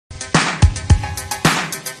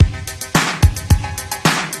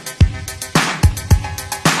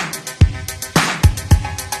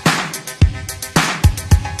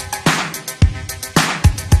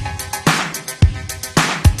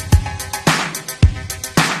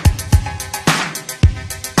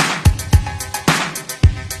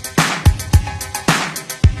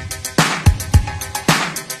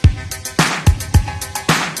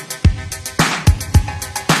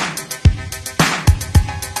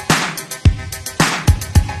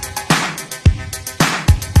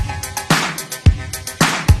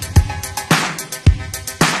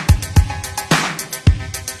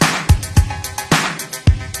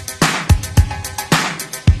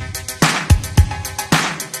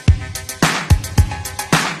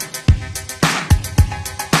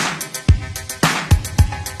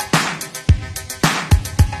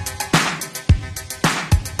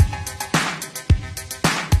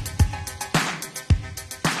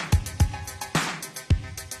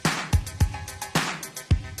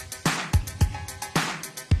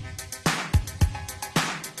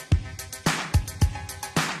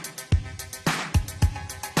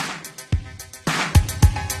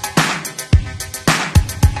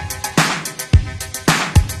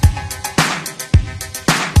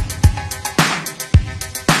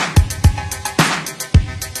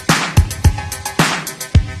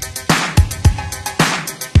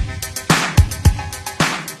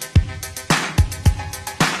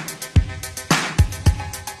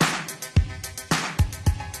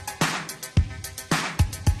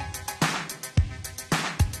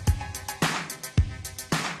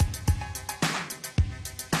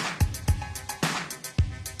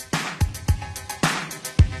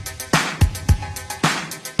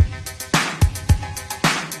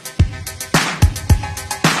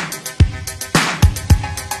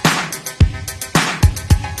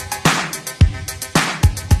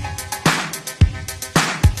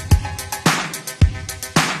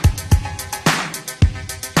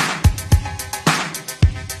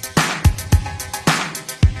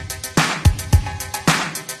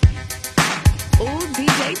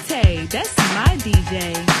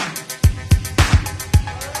DJ.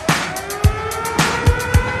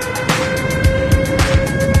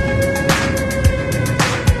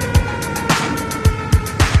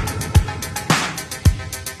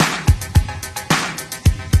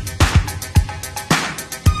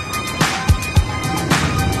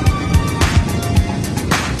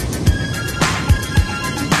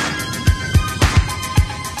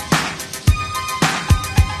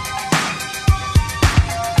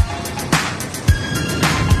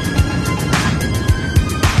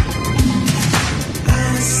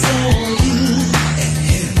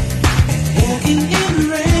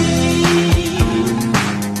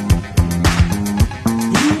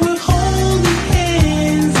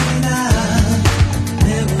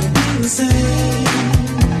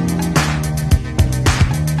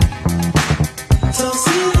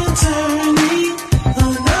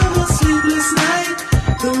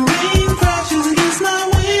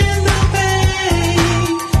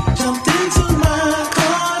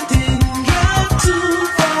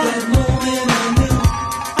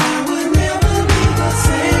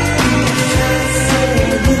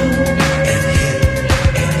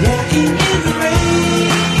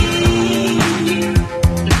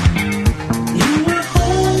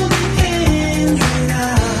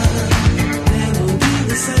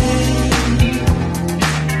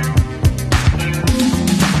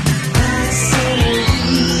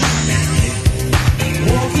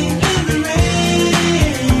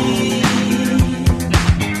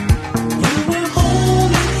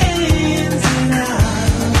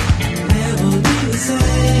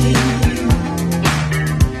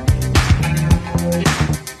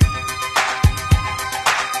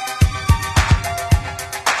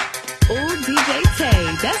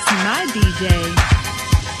 That's my DJ.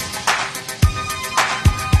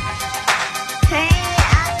 Hey,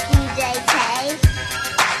 I'm DJ Tay.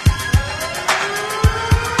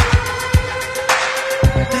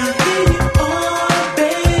 Now here you are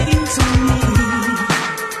begging to me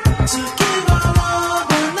to give our love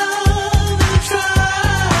another try.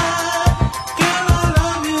 Girl, I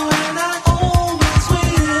love you and I always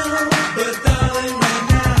will. But darling, right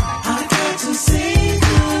now I got to say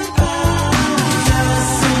goodbye.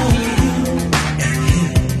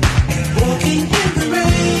 Walking in the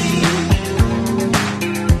rain,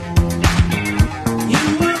 you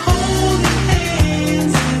were holding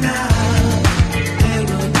hands and I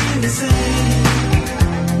never be the same.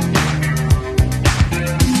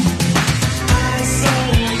 I saw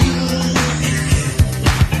you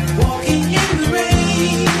walking in the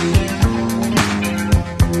rain,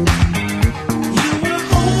 you were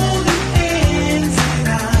holding hands and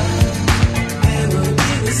I never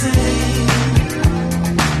be the same.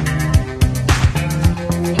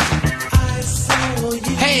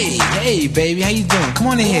 Hey, baby, how you doing? Come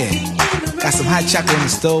on in here. Got some hot chocolate in the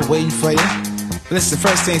stove waiting for you. But listen,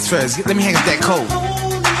 first things first, let me hang up that coat.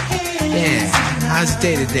 Yeah, how's your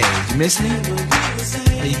day today? Did you miss me?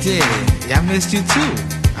 Yeah, you did. Yeah, I missed you too.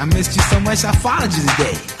 I missed you so much I followed you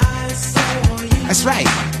today. That's right.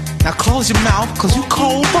 Now close your mouth, cause you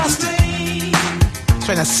cold busted. That's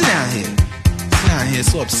right, now sit down here. Sit down here,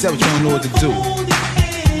 so upset with you don't know what to do.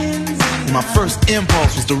 And my first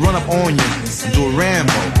impulse was to run up on you and do a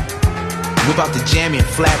Rambo. Whip out the jammy and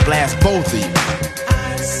flat blast both of you.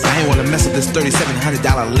 I ain't wanna mess up this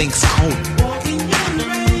 $3,700 Lynx coat.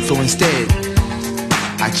 So instead,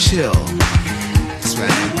 I chill. That's right.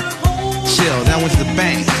 Chill. Then I went to the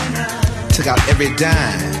bank, took out every dime,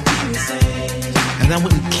 and then I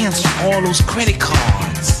went and canceled all those credit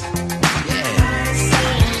cards.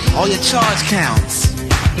 Yeah. All your charge counts.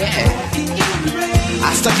 Yeah.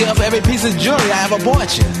 I stuck you up for every piece of jewelry I ever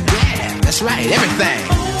bought you. Yeah. That's right. Everything.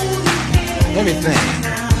 Everything.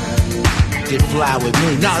 Get fly with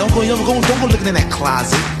me. Nah, don't go looking in that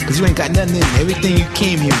closet, cause you ain't got nothing in there. Everything you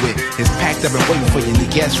came here with is packed up and waiting for you in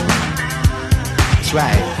the guest room. That's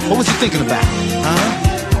right. What was you thinking about?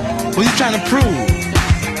 Huh? What you trying to prove?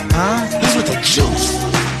 Huh? This was the juice.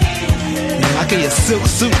 You know, I gave you silk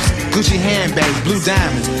suits, Gucci handbags, blue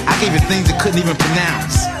diamonds. I gave you things you couldn't even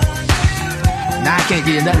pronounce. Now I can't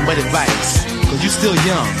give you nothing but advice, cause you still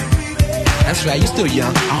young. That's right, you're still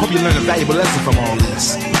young. I hope you learn a valuable lesson from all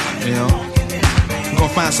this. You know, you're gonna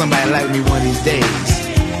find somebody like me one of these days.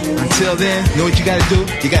 Until then, you know what you gotta do?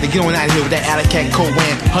 You gotta get on out of here with that alley cat coat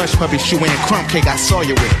wearing, hush puppy shoe wearing, crumb cake I saw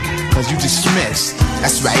you with. Cause you dismissed.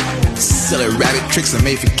 That's right. Silly rabbit tricks are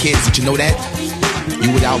made for kids. Did you know that?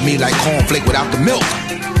 You without me like cornflake without the milk.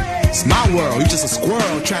 It's my world. You just a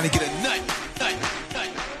squirrel trying to get a nut.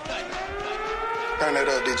 Turn that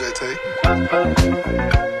up, DJ T.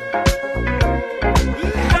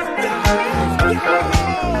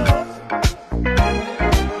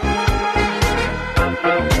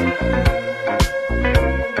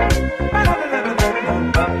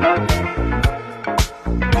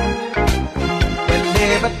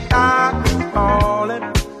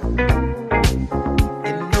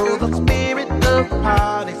 the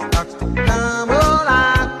party starts to come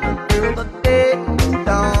alive until the day is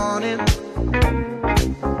dawning.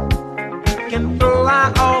 You can throw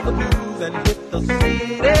out all the blues and hit the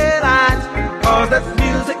city lights, 'cause there's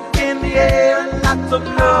music in the air and lots of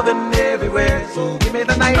loving everywhere. So give me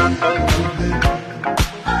the night.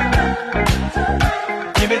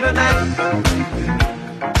 Give me the night.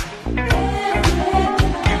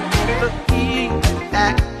 The heat,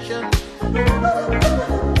 action.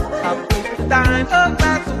 A place to dine, a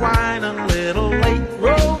glass of wine, a little late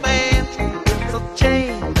romance. It's a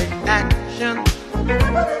chain reaction.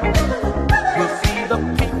 We'll see the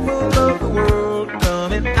people of the world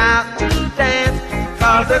coming out to dance,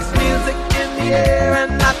 'cause there's music in the air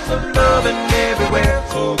and lots of loving everywhere.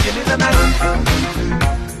 So give me the night.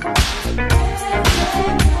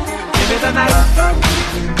 Give me the night.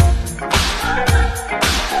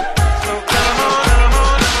 So come on, come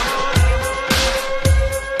on.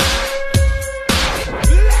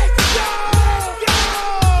 Let's go! Go!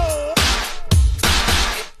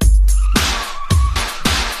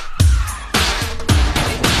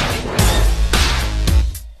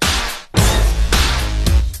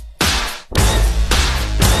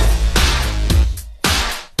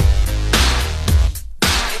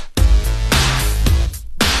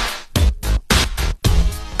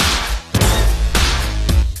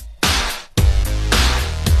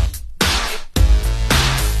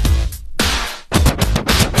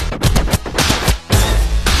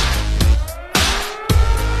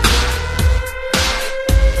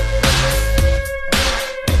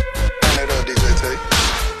 Turn it up, DJ T.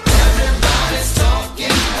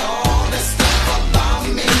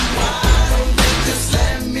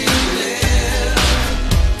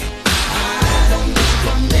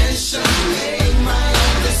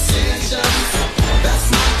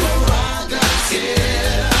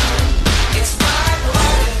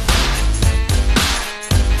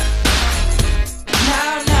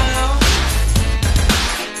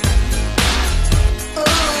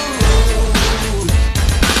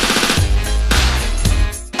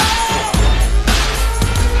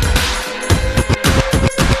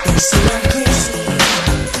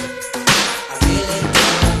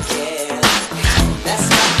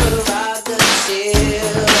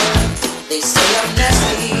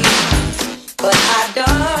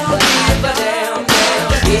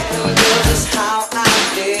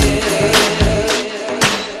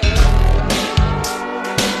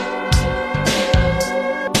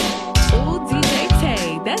 Ooh, DJ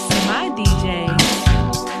Tay, that's my DJ.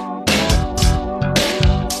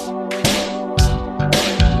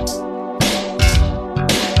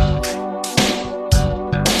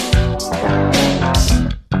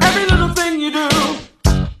 Every little thing you do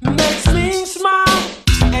makes me smile.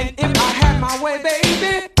 And if I had my way,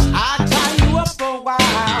 baby, I'd tie you up for a while.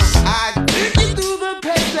 I'd dig you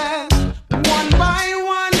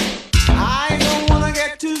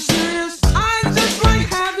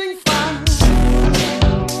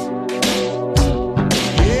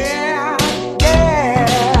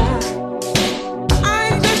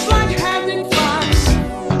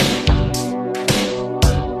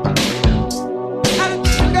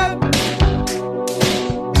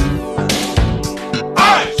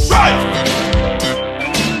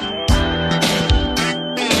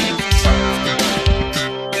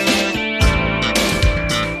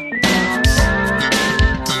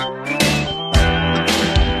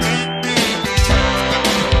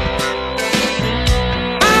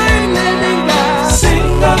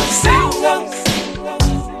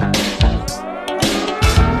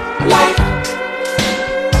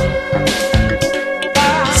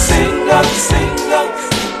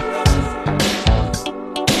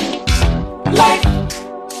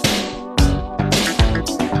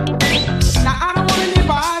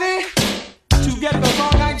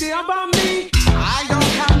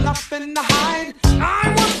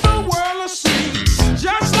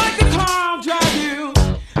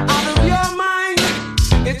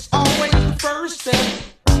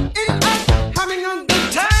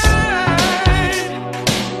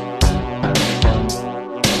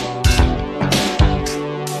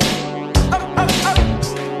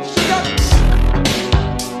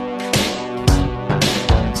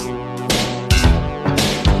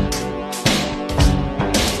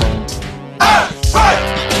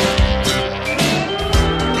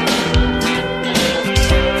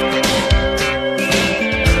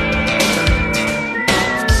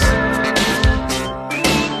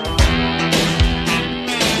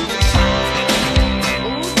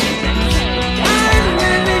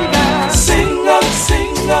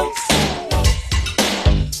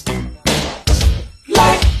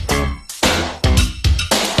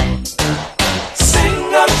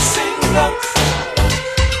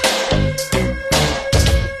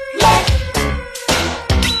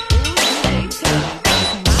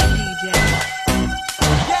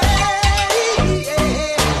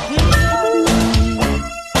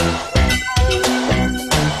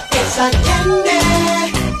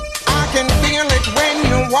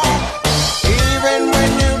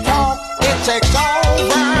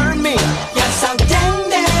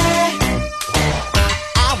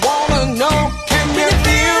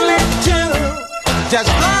just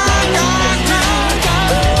fly downtown.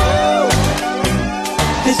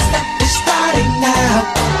 This stuff is starting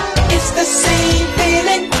now. It's the same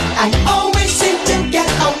feeling I always seem to get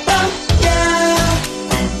over you.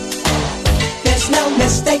 There's no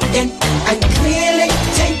mistaking, I'm clearly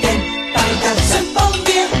taken by the simple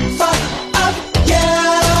mere thought of you.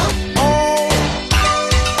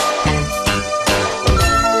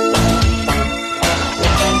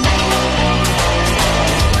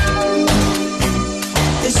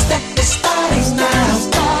 This stuff is starting now.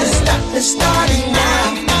 This stuff is starting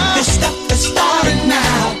now. This stuff is starting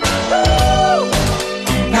now.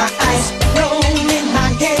 My eyes roll in my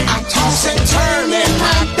head. I toss and turn in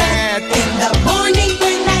my bed. In the morning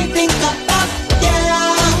when I think about you.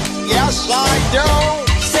 Yes, I do.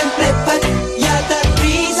 Simply put, you're the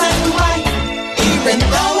reason why. Even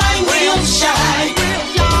though I'm real shy,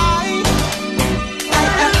 I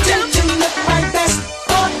attempt to look my best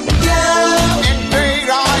for you. Indeed,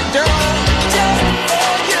 I do.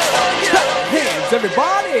 Clap your hands,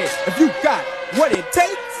 everybody, if you got what it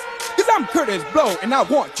takes. Cause I'm Curtis Blow, and I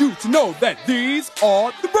want you to know that these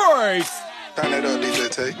are the breaks. Turn it up, DJ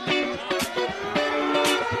Tay.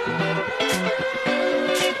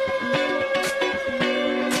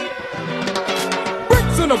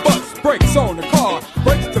 Brakes on a bus, brakes on a car,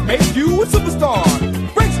 brakes to make you a superstar,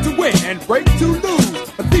 brakes to win and brakes to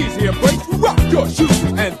lose. But these here brakes will rock your shoes,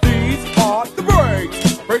 and these are the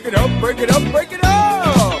breaks. Break it up, break it up, break it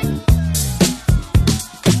up.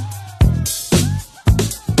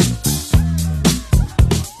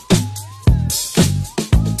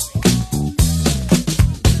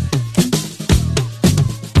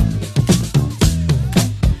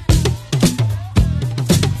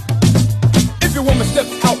 If your woman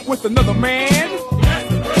steps out with another man,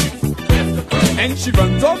 and she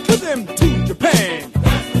runs off with him to Japan,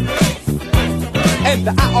 and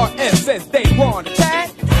the IRS says they want a tag,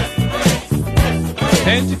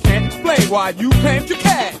 and you can't explain why you claimed your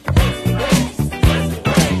cat,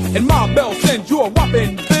 and Ma Bell sends you a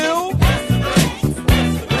whopping bill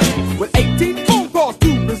with 18 phone calls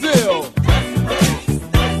to Brazil,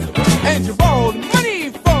 and you borrowed money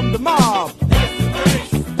from the mob,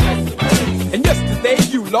 and yesterday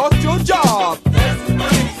you lost your job.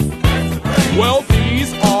 Well,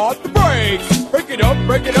 these are the breaks. Break it up,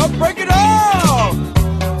 break it up, break it up.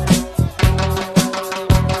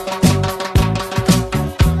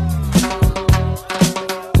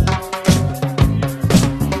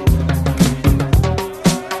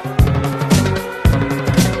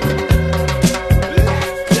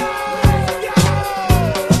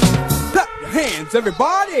 Clap your hands,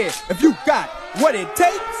 everybody, if you got what it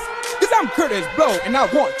takes. Cause I'm Curtis Blow, and I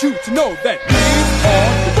want you to know that these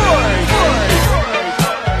are the breaks.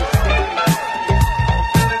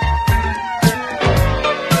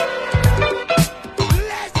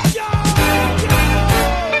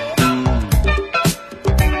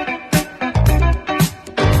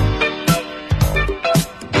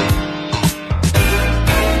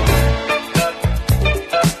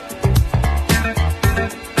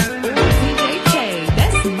 DJ Tay,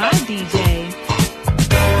 that's my DJ.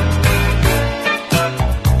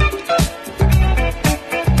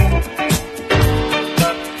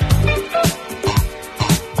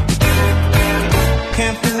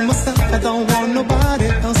 Can't fool myself, I don't want nobody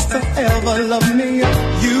else to ever love me.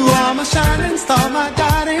 You are my shining star, my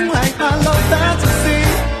guiding light, my love fantasy.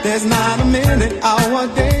 There's not a minute, hour,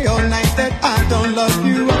 day or night that I don't love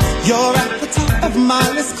you. You're at the top of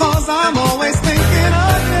my list, cause I'm always thinking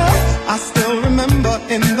of you. I still remember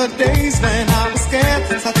in the days when I was scared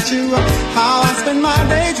to touch you, how I spent my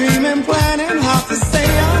day dreaming, planning how to say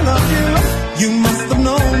I love you. You must have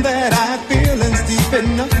known that I had feelings deep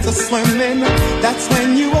enough to swim in. That's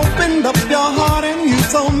when you opened up your heart and you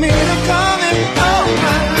told me to come in. Oh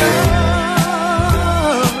my love,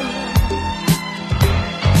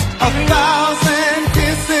 1,000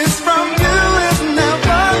 kisses from you is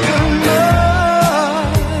never too much.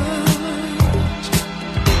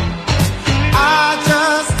 I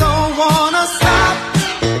just don't wanna stop.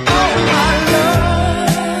 Oh my love,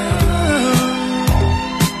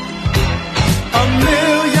 a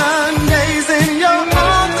million days in your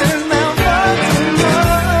arms is never too much.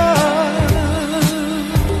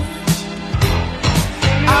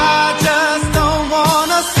 I just don't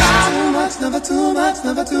wanna stop. Too much, never too much,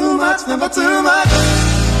 never too much, never too much.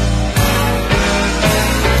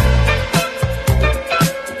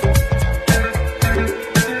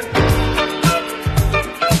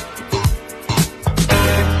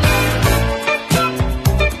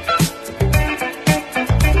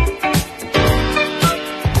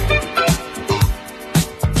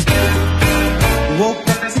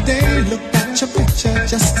 your picture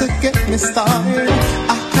just to get me started.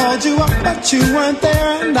 I called you up, but you weren't there,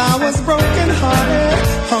 and I was broken hearted.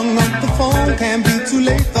 Hung up the phone, can't be too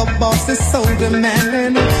late. The boss is so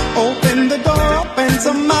demanding. Opened the door up, and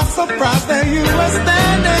to my surprise, there you were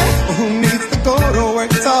standing. Who needs to go to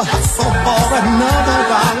work to hustle for another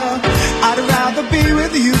dollar? I'd rather be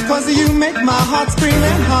with you, 'cause you make my heart scream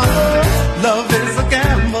and holler. Love is a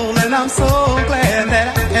gamble, and I'm so glad that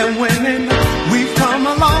I am winning. We've come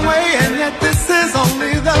a long way, and yet this is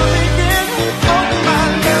only the beginning of my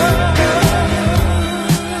love.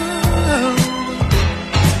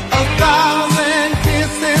 1,000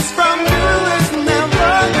 kisses from you is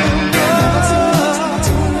never enough.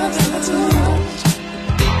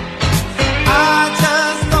 I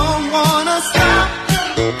just don't wanna stop.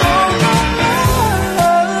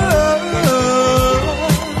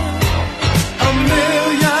 A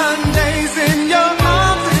million days in your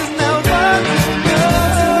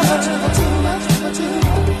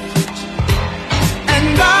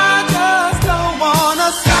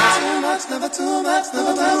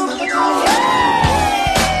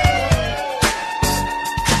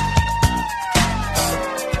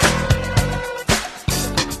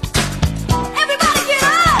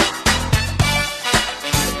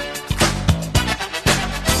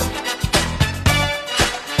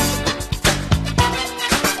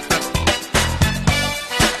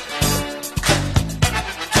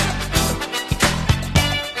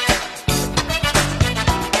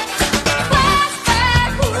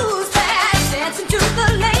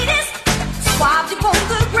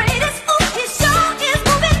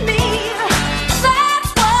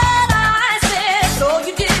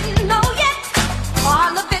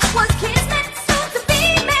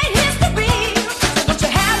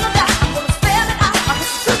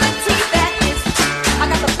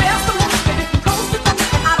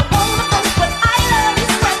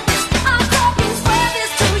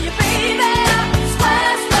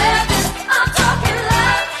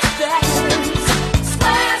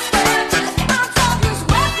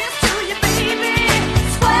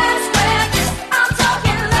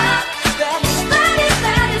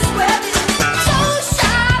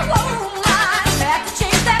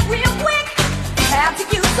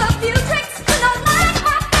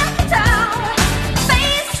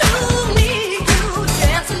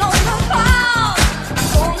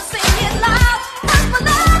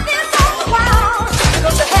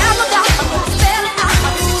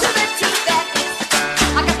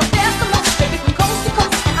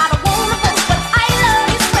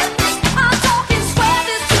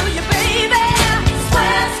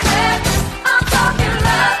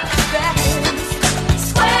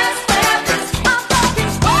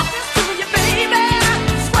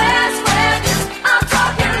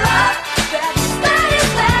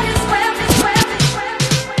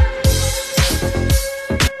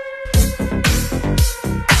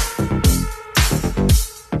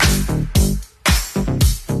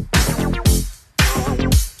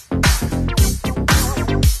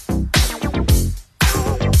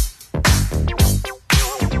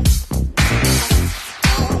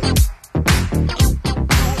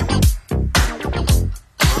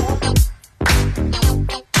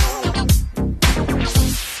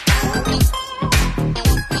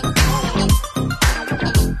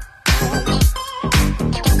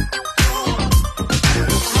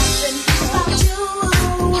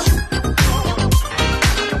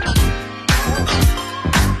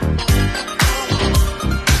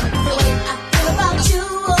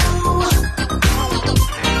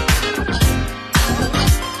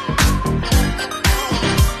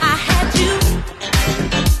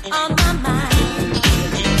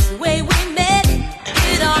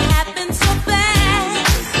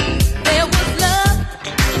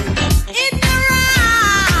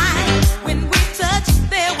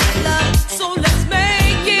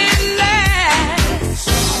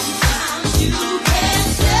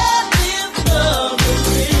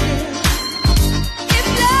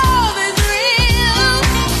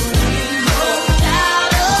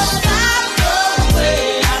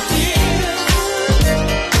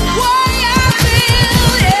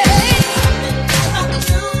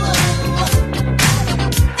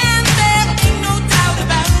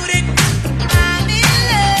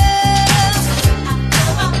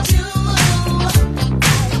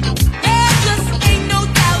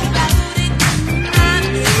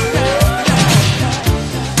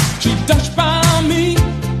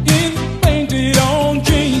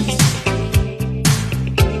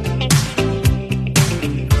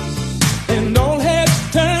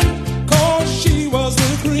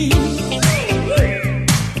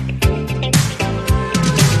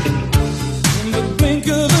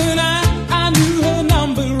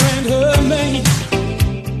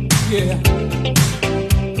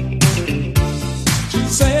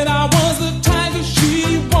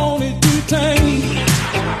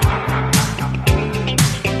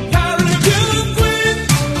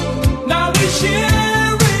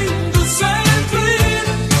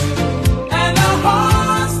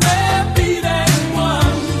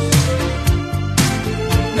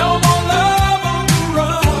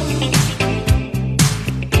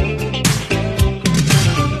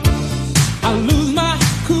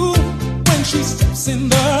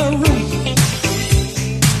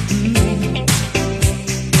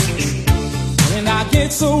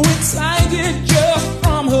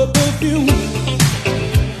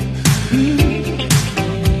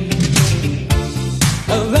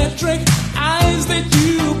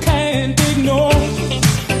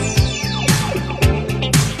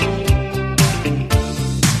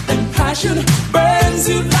passion burns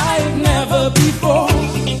you like never before.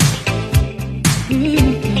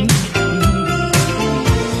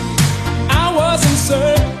 I was in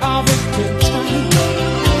search of a good time,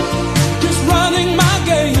 just running my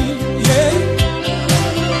game, yeah.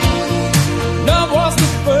 Love was the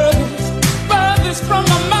furthest from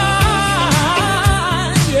my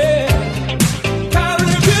mind, yeah.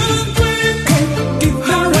 Caribbean queen,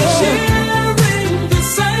 now we're sharing the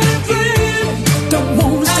same dream. Don't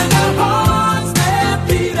want to stop our hearts, they're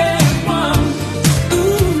beating one.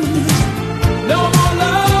 Ooh, no more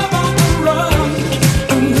love on the run.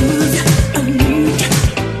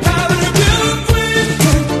 Caribbean queen,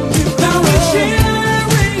 now we're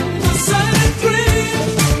sharing the same dream.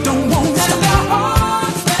 Don't want to stop our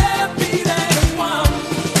hearts, they're beating one.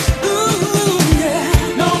 Ooh, yeah,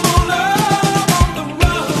 no more love on the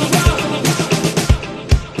run.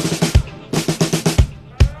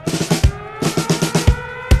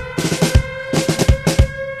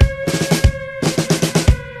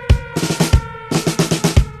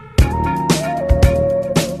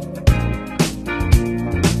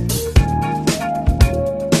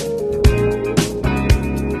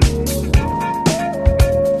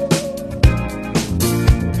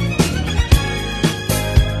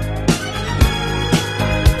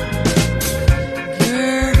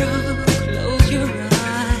 Girl, close your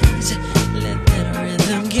eyes, let that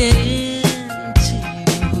rhythm get into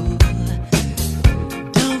you.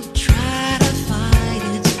 Don't try to fight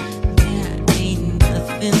it, there ain't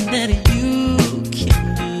nothing that you can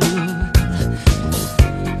do.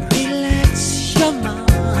 Relax your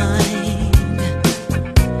mind,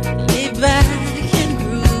 lay back and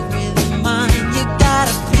groove with mine. You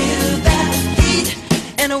gotta feel that heat,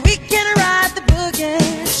 and we can ride the boogie.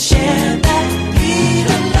 Share that beat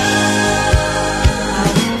of love. I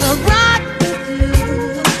wanna rock with you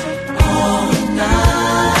all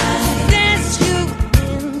night. Dance you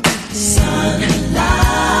in the sunlight.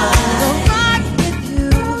 I wanna rock with you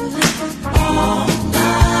all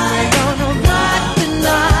night. Gonna rock the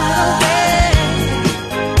night away.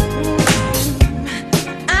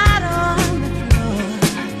 Out on the floor,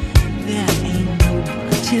 there ain't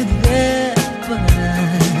nobody there but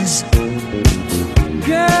us.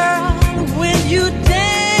 Girl, when you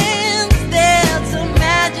dance, there's a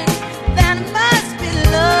magic that must be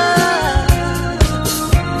love.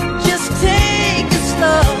 Just take it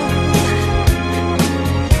slow.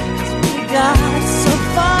 We got so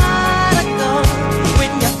far to go.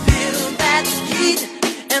 When you feel that heat,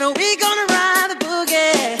 and we gonna ride the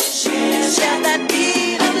boogie. Share that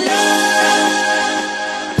beat of love.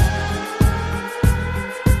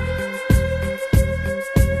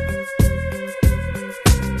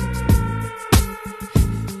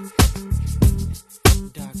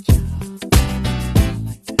 Dark child,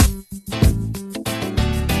 like that.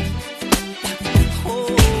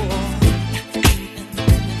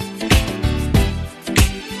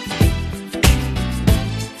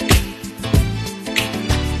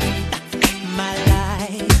 My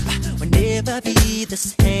life will never be the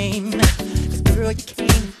same. 'Cause girl, you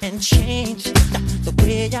came and changed the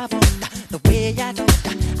way I walk, the way I talk.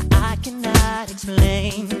 I cannot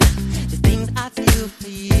explain the things I feel for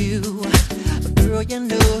you. But girl, you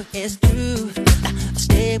know it's true.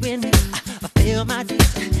 Stay with me, fulfill my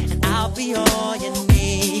dreams, and I'll be all you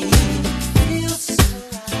need. Feels so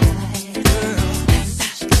right, girl.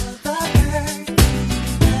 That's the bird.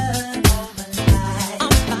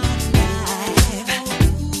 All my life.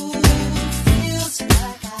 Feels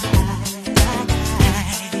like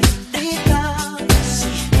deep down,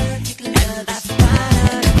 see, that's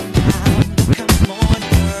fine. Come on,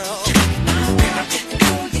 girl.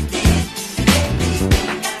 Oh, you did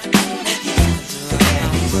everything I wanted.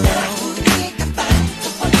 Every soul we could find, the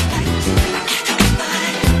one like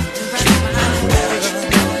you.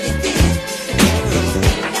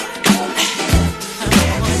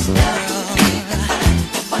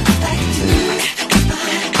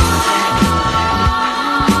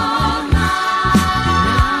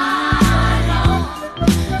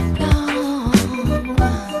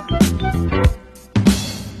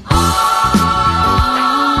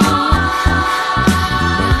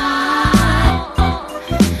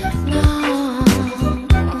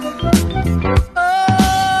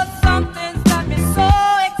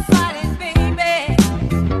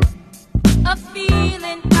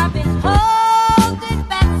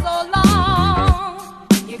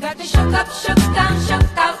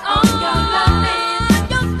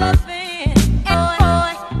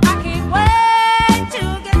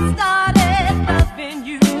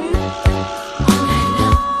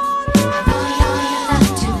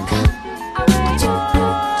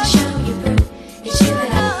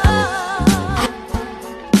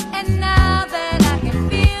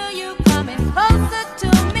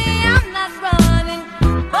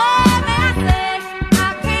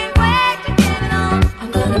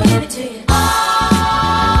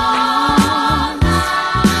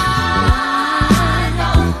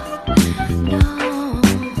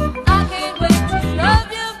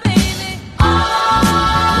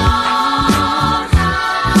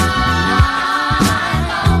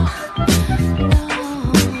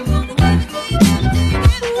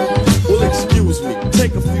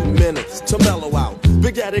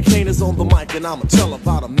 Davis on the mic, and I'ma tell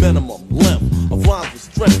about a minimum length of rhymes with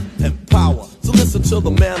strength and power. So listen to the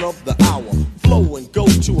man of the hour. Flow and go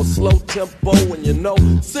to a slow tempo, and you know,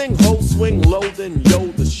 sing ho, swing low, then yo,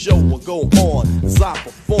 the show will go on as I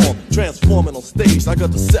perform, transforming on stage like a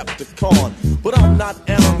Decepticon. But I'm not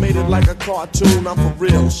animated like a cartoon, I'm for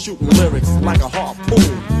real, shooting lyrics like a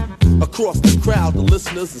harpoon. Across the crowd, the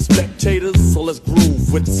listeners and spectators, so let's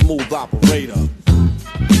groove with the smooth operator.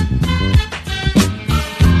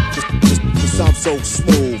 Just sound so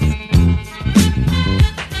smooth.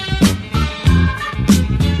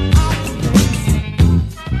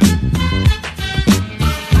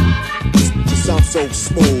 Sound so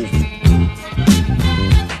smooth.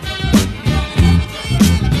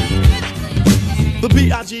 The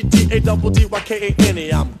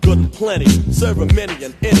B-I-G-D-A-double-D-Y-K-A-N-E, I'm good and plenty, serving many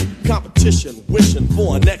and any competition, wishing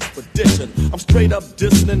for an expedition. I'm straight up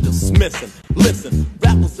dissing and dismissing. Listen,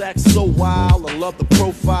 rappers act so wild and love the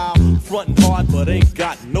profile, frontin' hard but ain't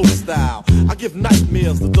got no style. I give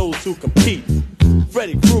nightmares to those who compete.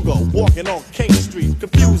 Freddy Krueger walking on King Street,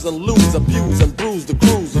 confuse and lose, abuse and bruise the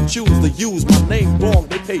crews and choose to use my name wrong,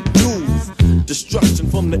 they pay dues. Destruction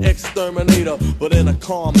from the exterminator, but in a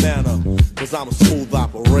calm manner, cause I'm a smooth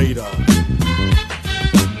operator.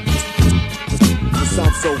 It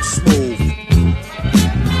sounds so smooth.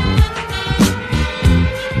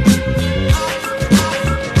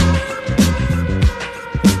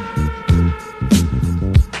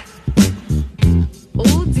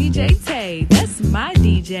 Ooh, DJ Tay, that's my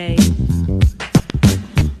DJ.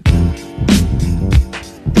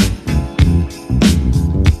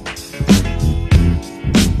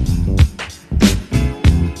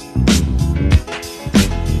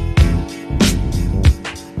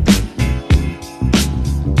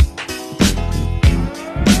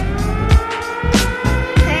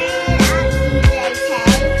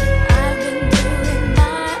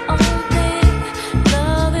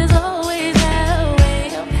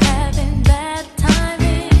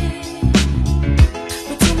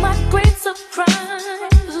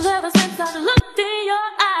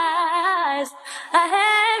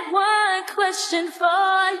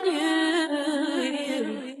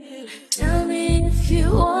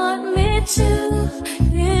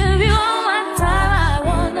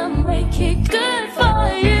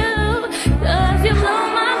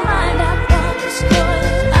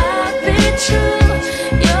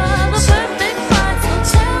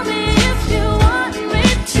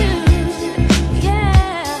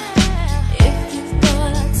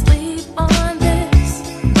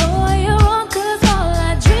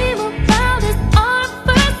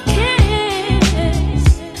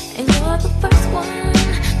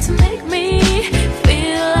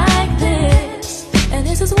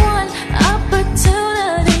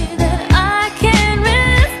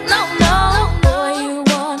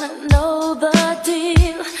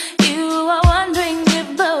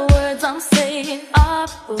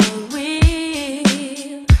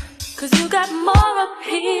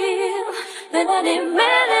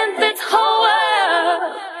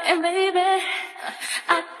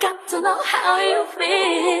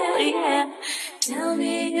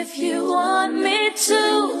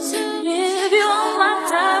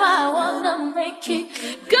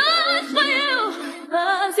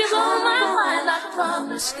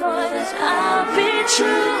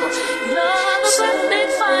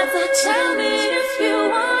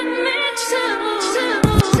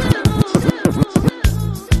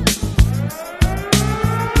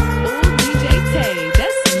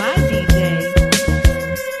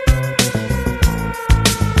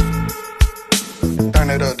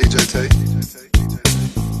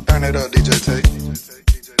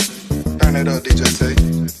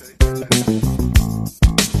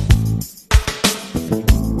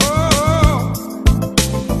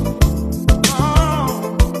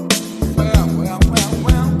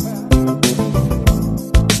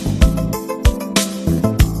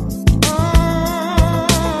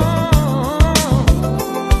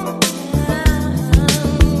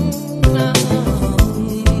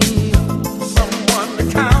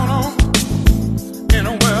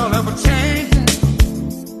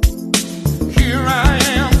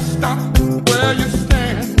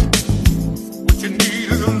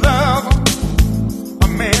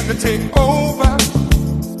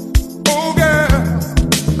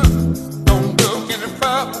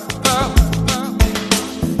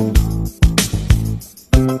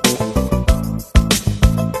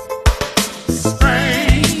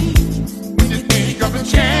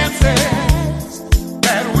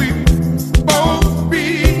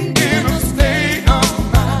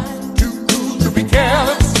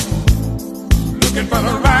 Looking for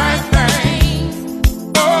the right thing.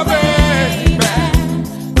 Oh, baby.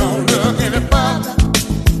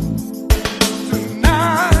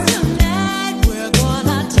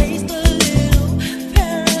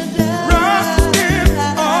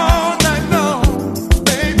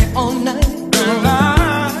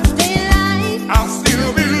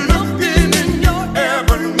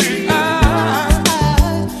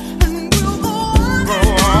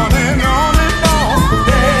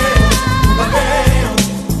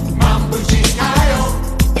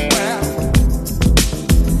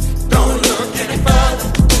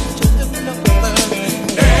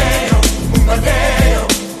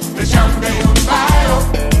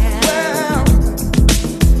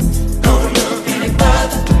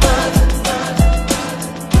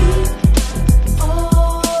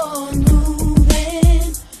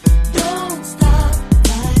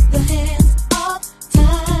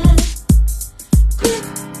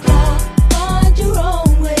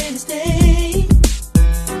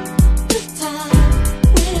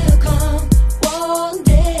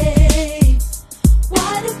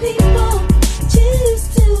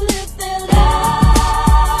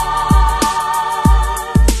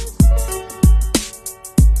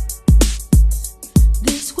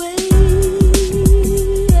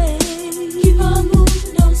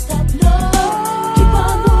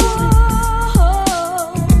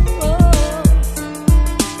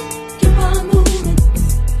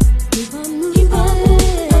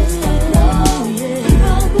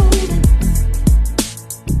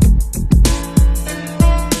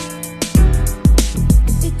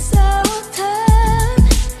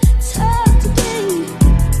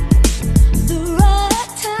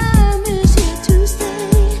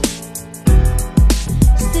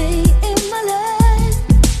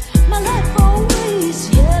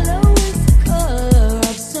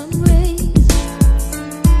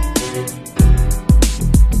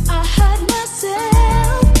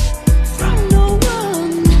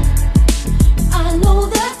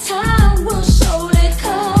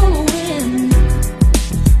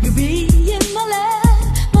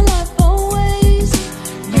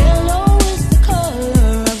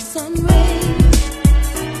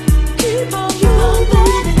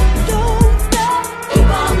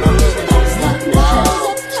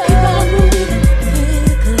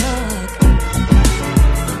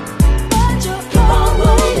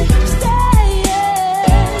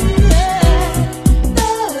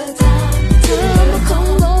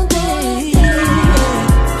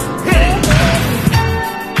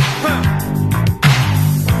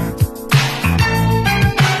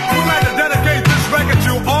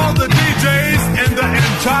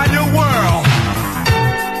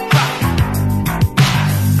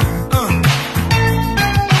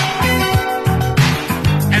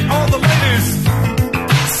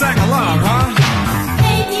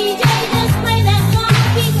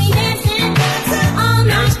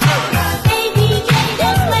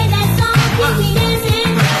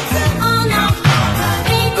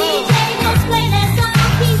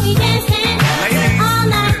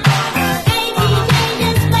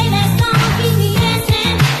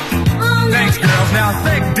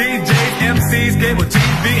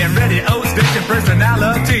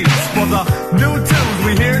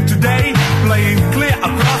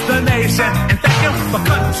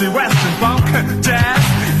 country, western, funk, jazz,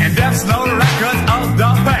 and death's no records of the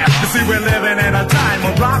past. You see, we're living in a time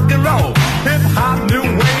of rock and roll, hip hop, new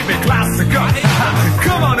wave, and classical.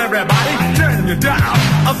 Come on, everybody, turn your dial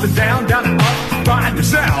up and down, down and up, find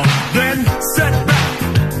yourself. Then sit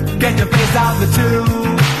back, get your face out the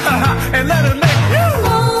tube, and let it make you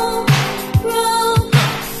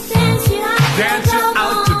dance you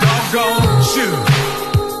out your doggone shoes.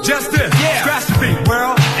 Just this, scratch the beat,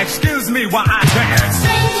 world. Excuse me while I dance.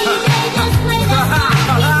 Hey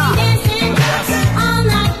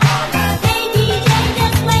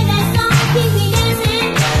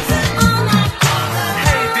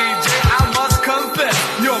DJ, I must confess,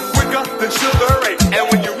 you're quicker than Sugar Ray. And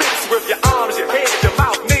when you mix with your arms, your head, your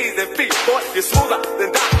mouth, knees, and feet, boy, you're smoother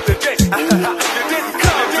than Dr. J. You didn't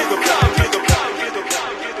come to the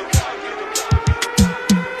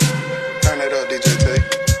Turn it up, DJ T.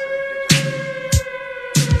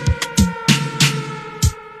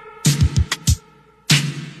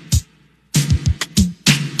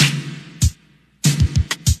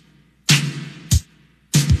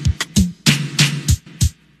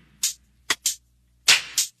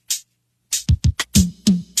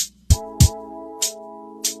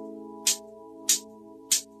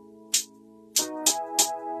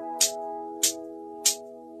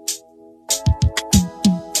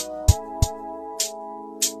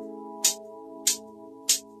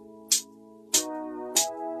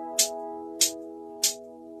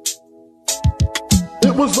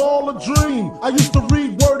 It was all a dream. I used to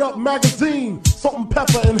read Word Up magazine. Salt and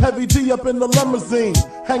Pepper and Heavy D up in the limousine.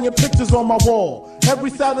 Hanging pictures on my wall. Every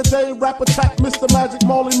Saturday, rap attack Mr. Magic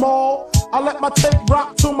Molly Mall. I let my tape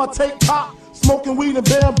rock till my tape pop. Smoking weed and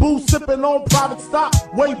bamboo, sipping on private stock.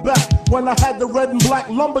 Way back when I had the red and black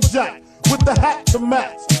lumberjack with the hat to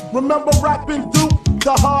match. Remember rapping Duke?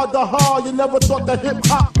 The hard, you never thought that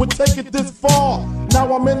hip-hop would take it this far.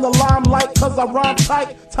 Now I'm in the limelight cause I rhyme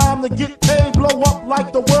tight. Time to get paid, blow up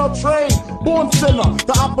like the world trade. Born sinner,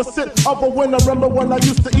 the opposite of a winner. Remember when I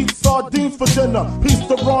used to eat sardines for dinner? Peace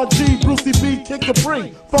to Ron G, Brucey B, Kid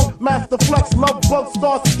Capri, Funk Master Flex, Love Bug,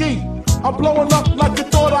 Star Ski. I'm blowing up like you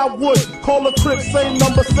thought I would. Call a crib, same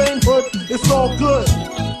number, same hood. It's all good.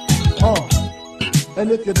 And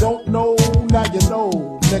if you don't know, now you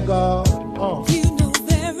know, nigga. You know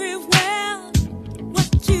very well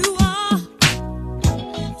what you are.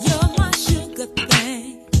 You're my sugar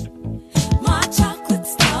thing, my chocolate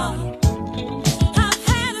star. I've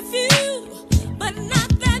had a few, but not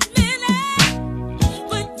that many.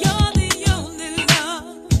 But you're the only love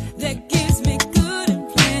that gives me good and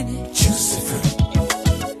plenty. Juicy.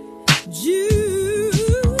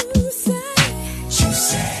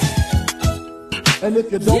 And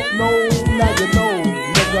if you don't know, now you know,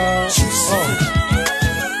 nigga.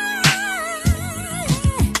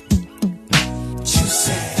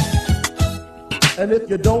 And if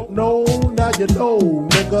you don't know, now you know,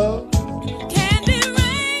 nigga. Candy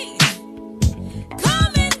rain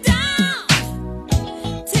coming down,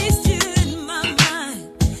 taste you in my mind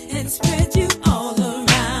and spread you all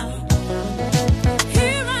around.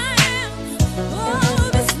 Here I am, oh,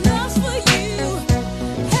 this love's for you.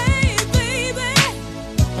 Hey baby,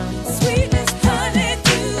 sweet as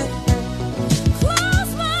honeydew.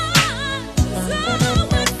 Close my eyes, oh,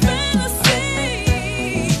 with fantasy,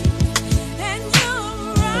 and you're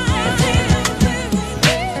right here with me.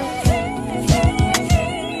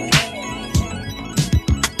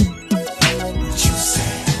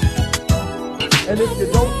 And if you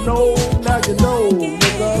don't know, now you know,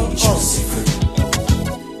 nigga.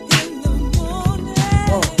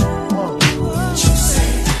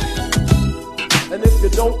 And if you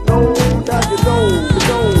don't know, now you know, you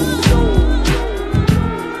know.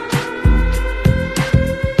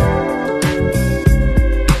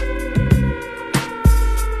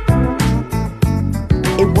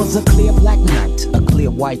 It was a clear black night, a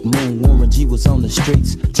clear white moon. Warren G was on the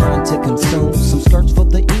streets trying to consume some skirts for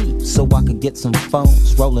the E, so I could get some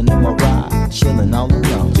phones. Rolling in my ride, chilling all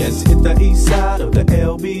alone. Just hit the east side of the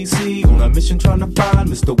LBC on a mission trying to find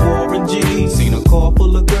Mr. Warren G. Seen a car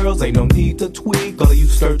full of girls, ain't no need to tweak. All you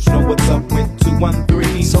search know what's up with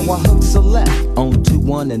 213. So I hooked select on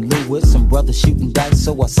 21 and Lewis. Some brothers shooting dice,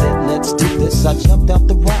 so I said, let's do this. I jumped out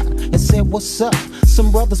the ride and said, what's up?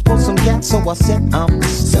 Some brothers pulled some gas, so I said, I'm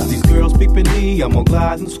stuck. Since these girls peeping me, I'm gonna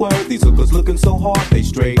glide and swerve. These hookers looking so hard, they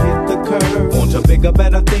straight hit the curve. Want to bigger,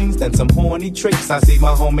 better things than some horny tricks. I see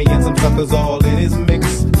my homie and some suckers all in his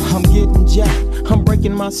mix. I'm getting jacked, I'm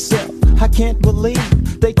breaking myself. I can't believe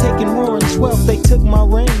they taking Warren's wealth. They took my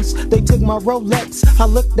rings, they took my Rolex. I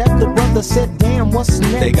looked at the brother, said, damn, what's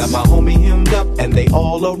next? They got my homie hemmed up and they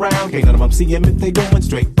all around. Can't none of them see him if they going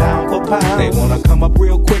straight down for pound. They wanna come up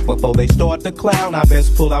real quick before they start to clown. I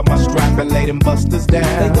best pull out my strap and lay them busters down.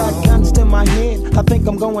 They got guns to my head, I think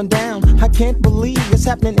I'm going down. I can't believe it's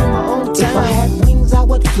happening in my own town. If I had wings, I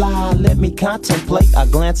would fly, let me contemplate. I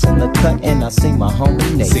glance in the cut and I see my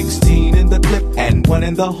homie Nate. 16 in the clip and 1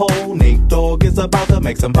 in the hole. Nate Dogg is about to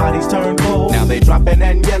make some bodies turn cold. Now they dropping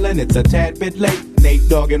and yelling, it's a tad bit late. Nate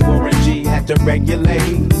Dogg and Warren G had to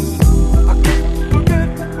regulate.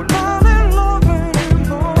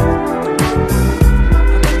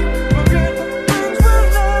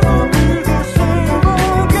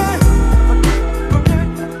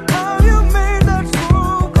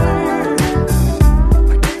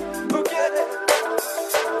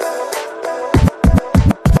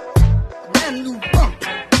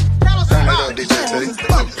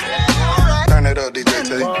 Turn it up, DJ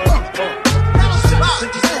T.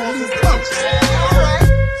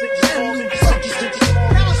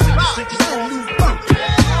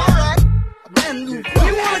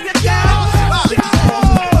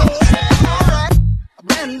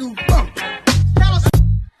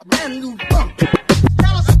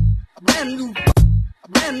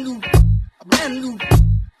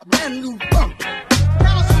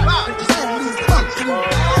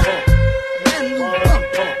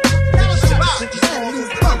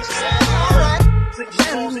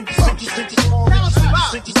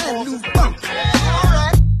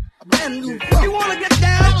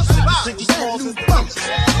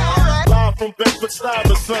 Live from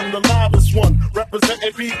Bedford-Stuyvesant, the livest one.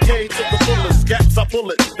 Representing PK to the fullest. Gaps I pull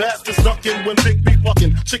it. Bastards ducking when Big B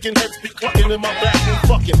fucking. Chicken heads be clucking in my bathroom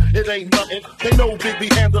fucking. It ain't nothing. They know Big B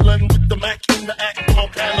handling with the Mac in the act all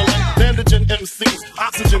handling. Bandaging MCs,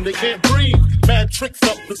 oxygen they can't breathe. Mad tricks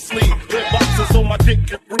up the sleeve. Red boxes on my dick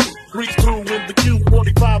get breathe. Reach through in the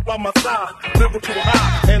Q45 by my side. Lyrical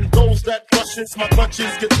high. And those that brushes my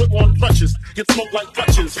clutches get put on crutches. Get smoked like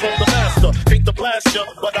crutches from the master. Hate to blast ya,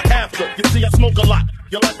 but I have to. You see I smoke a lot.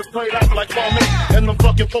 Your life is played out like Farming and them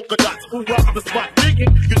fucking polka dots. Who rock the spot?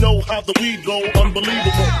 Digging, you know how the weed go.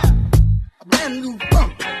 Unbelievable. A brand new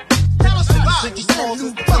funk. Tell us about it. Brand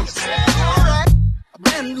new funk. Alright. A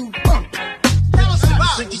brand new funk. Tell us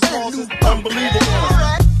about it. Brand new funk. Unbelievable.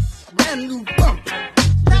 Alright. A brand new funk.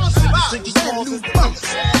 Tell us about it. Brand new funk.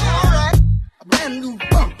 Alright. A brand new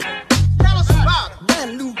funk. Tell us about it.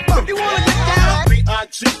 Brand new funk. If you wanna get down,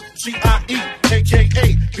 B-I-G-G-I-E, a.k.a.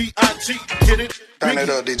 B-I-G, get it? Turn it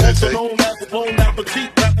up, DJ T. Also known as the Bon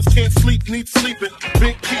Appetit. Rappers can't sleep, need sleeping.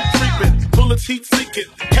 Big keep creeping. Bullets heat seeking.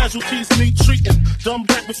 Casualties need treating. Dumb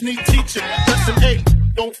rappers need teaching. Lesson 8,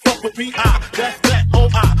 don't fuck with B.I. That's that, oh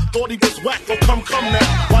I thought he was whack, oh come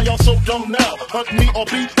now. Why y'all so dumb now? Hunt me or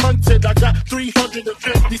be hunted. I got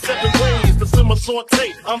 357 ways to simmer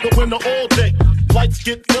saute. I'm the winner all day. Lights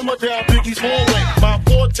get dimmer down Biggie's hallway. My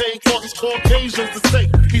forte causes Caucasians to say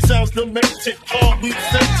he sounds demented. Hard weak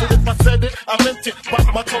scented. If I said it, I meant it.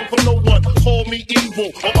 Bite my tongue for no one. Call me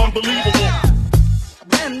evil or unbelievable. a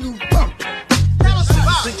brand new funk. Tell us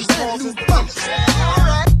about it. Brand new funk.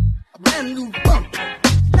 Alright. A brand new funk.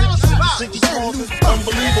 Tell us about it. Brand new funk.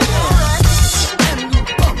 Unbelievable. Alright. A brand new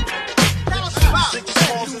funk. Tell us about it.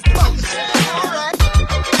 Brand new funk. Alright.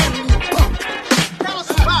 Brand new funk. Tell us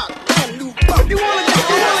about it. Brand new funk. If you wanna get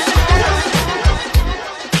down,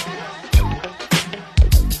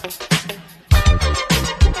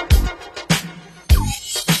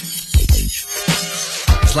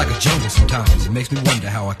 It's like a jungle sometimes, it makes me wonder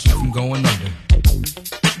how I keep from going under.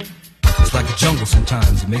 It's like a jungle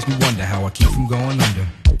sometimes, it makes me wonder how I keep from going under.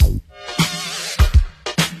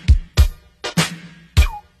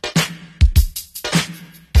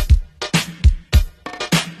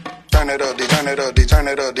 Turn it up, turn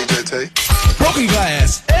it up, DJ T. Broken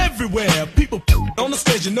glass everywhere. People on the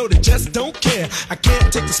stage, you know they just don't care. I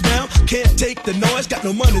can't take the smell, can't take the noise. Got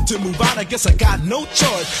no money to move out, I guess I got no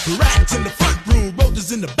choice. Rats in the front room,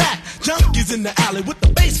 roaches in the back, junkies in the alley with the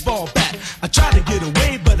baseball bat. I tried to get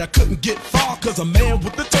away, but I couldn't get far, cause a man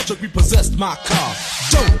with the tow truck repossessed my car.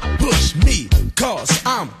 Don't push me, cause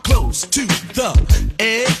I'm close to the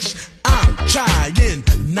edge. I'm trying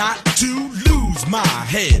not to lose my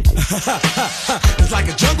head. It's like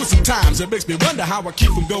a jungle sometimes, it makes me wonder how I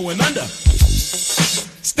keep from going under.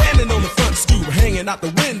 Standing on the front stoop, hanging out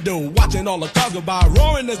the window, watching Watching all the cars go by,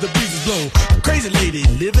 roaring as the breezes blow. Crazy lady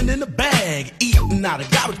living in a bag, eating out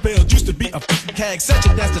of garbage pails. Used to be a hag, such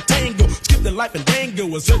a dance to tango. Skipped the life and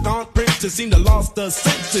dango. A zircon princess seemed to lost her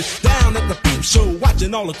senses. Down at the peep show,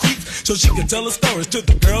 watching all the creeps, so she could tell her stories to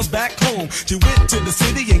the girls back home. She went to the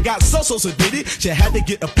city and got so did it. She had to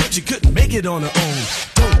get a pimp, she couldn't make it on her own.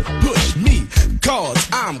 Don't push me, cause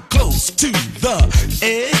I'm close to the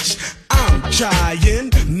edge. I'm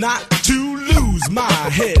trying not to lose my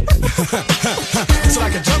head. It's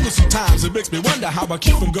like a jungle sometimes, it makes me wonder how I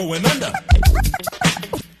keep from going under.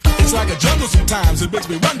 It's like a jungle sometimes, it makes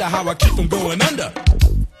me wonder how I keep from going under.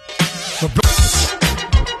 To reality.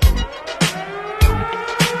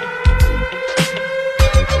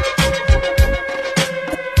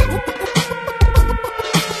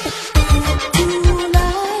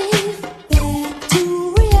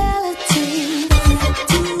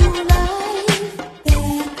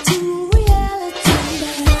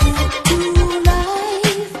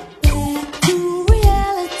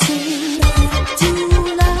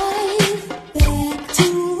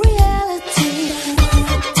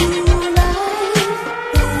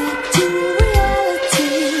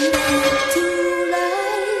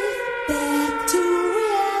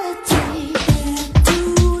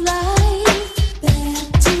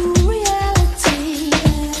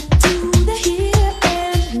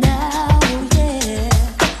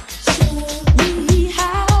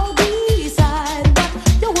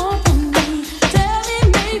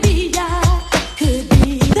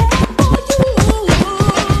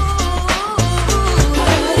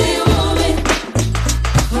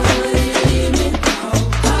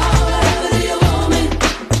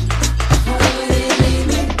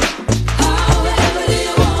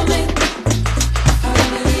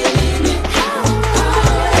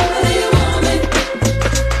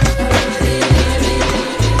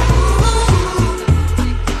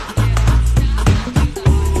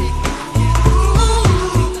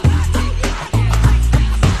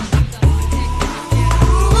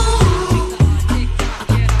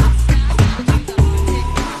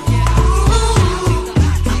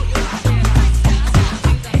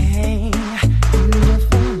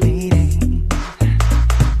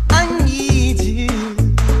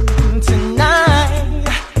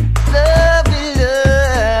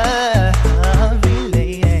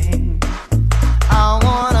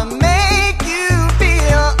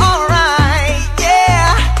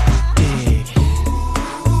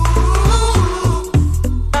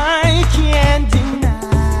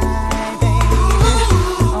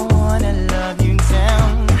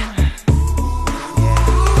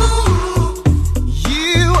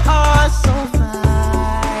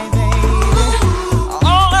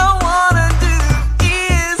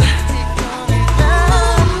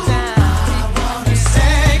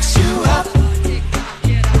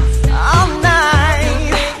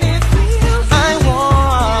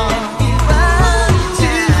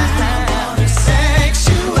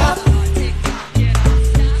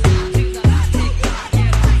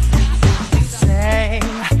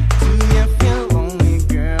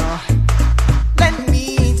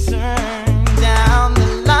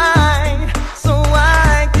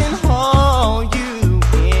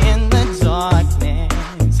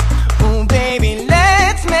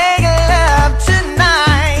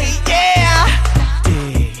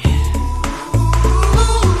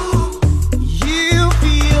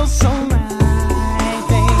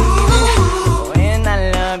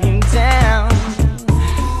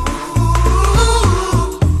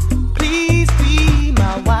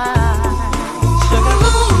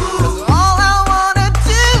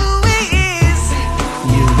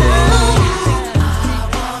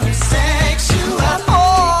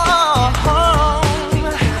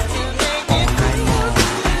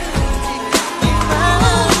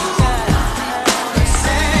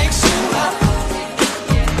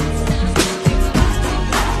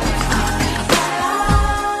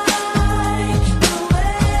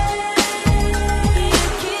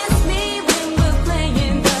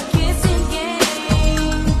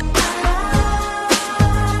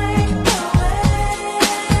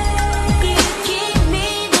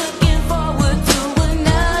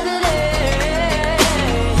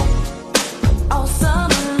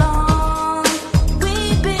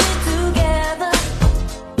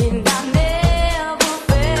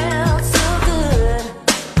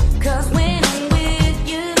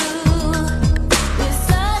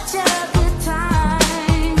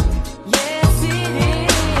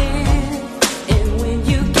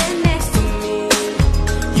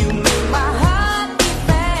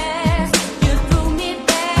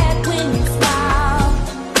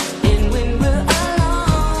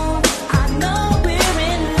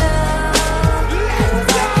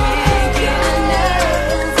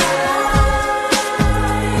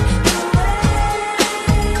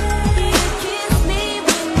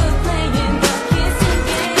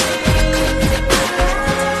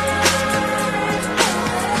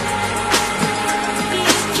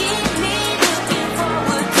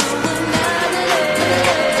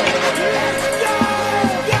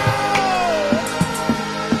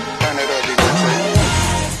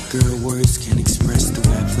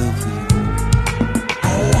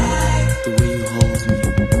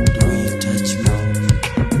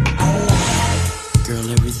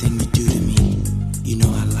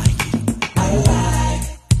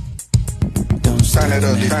 turn it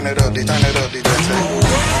up, turn it up, turn it up, DJ Tay.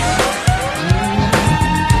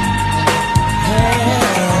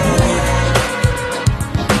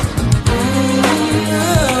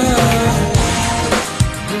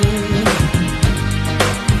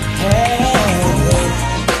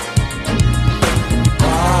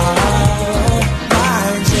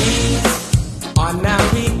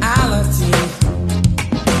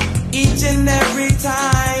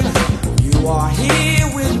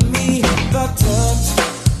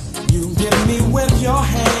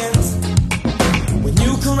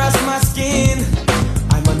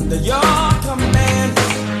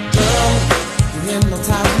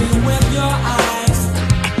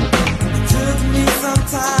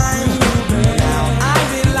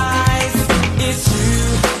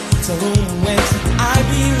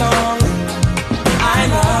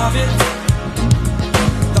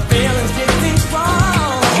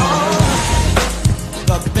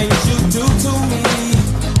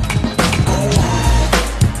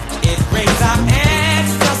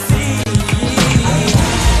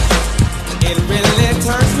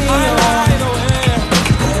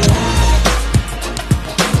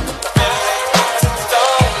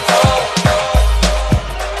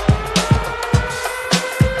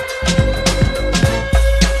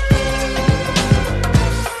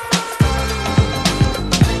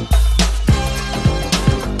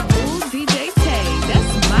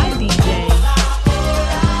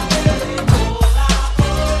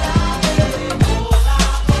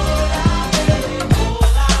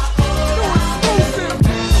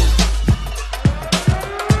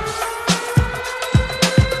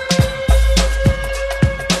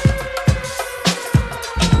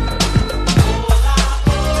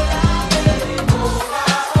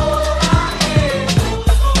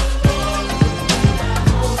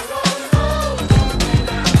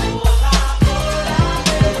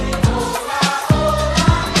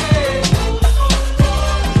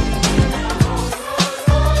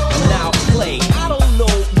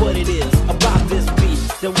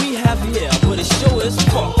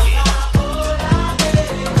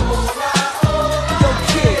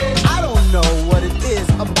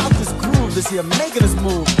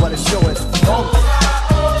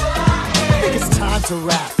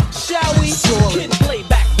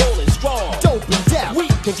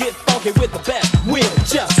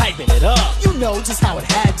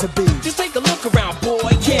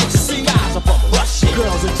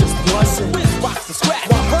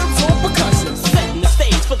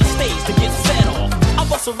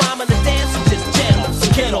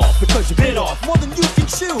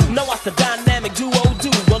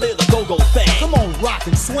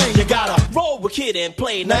 And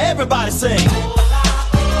play. Now everybody sing.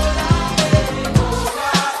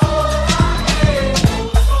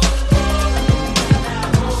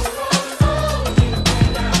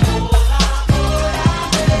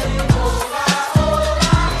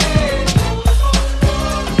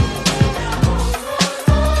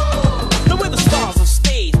 Now we're the stars of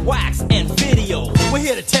stage, wax, and video. We're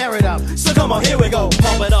here to tear it up. So come on, here we go.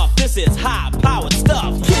 Pump it up. This is high-powered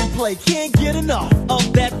stuff. Can't play, can't get enough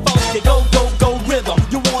of that funky go rhythm.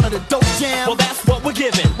 You wanted a dope jam? Well, that's what we're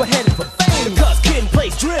giving. We're headed for fame because Kid and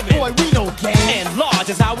Play's driven. Boy, we know game. And large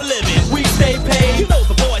is how we're living. We stay paid. You know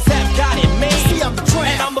the boys have got it made. See, I'm the tramp.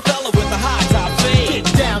 And I'm the fella with the high top fade.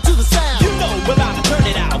 Get down to the sound. You know we're about to turn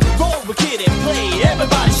it out. Roll with Kid and Play.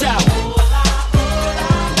 Everybody shout.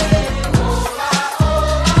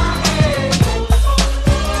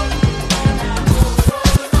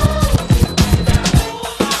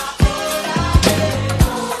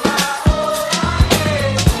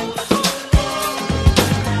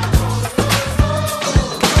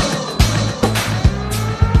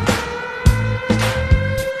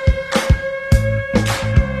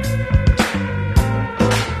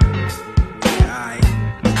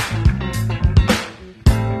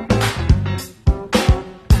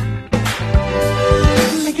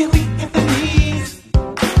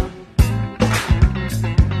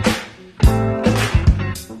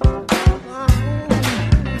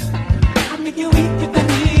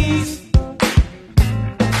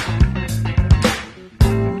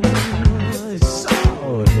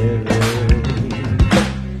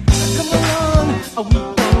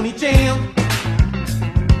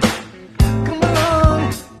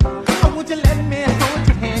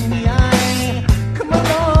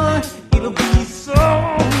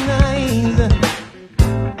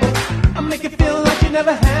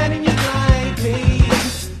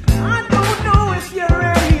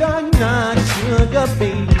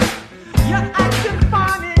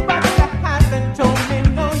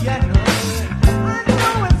 I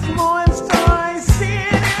know it's more in store. I see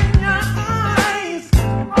it in your eyes.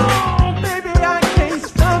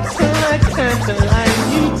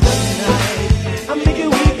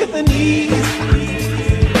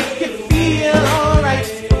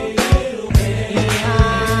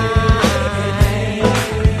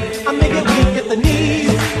 the need.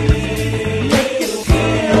 Make it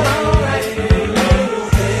feel alright.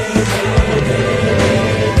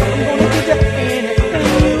 I'm gonna give you anything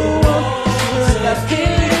you want. Just a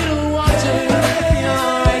little water.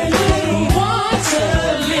 Alright. Water,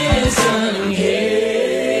 listen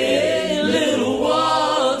here, little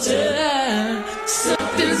water.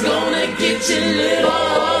 Something's gonna get you, little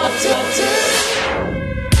water.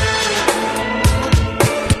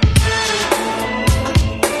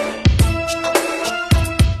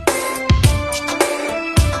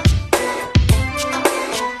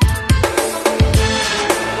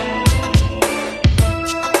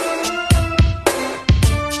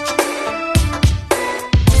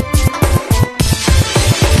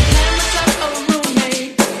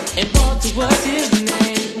 What's his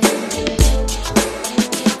name?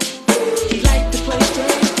 He liked to play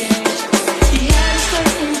strange games. He had a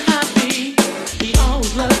certain hobby he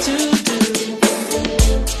always loved to do.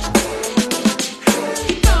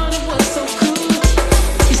 He thought it was so cool.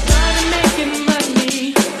 He started making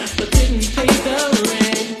money, but didn't pay the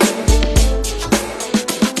rent.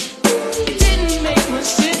 It didn't make much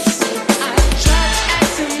sense. I tried to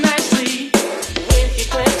ask him nicely when he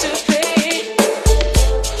went to pay.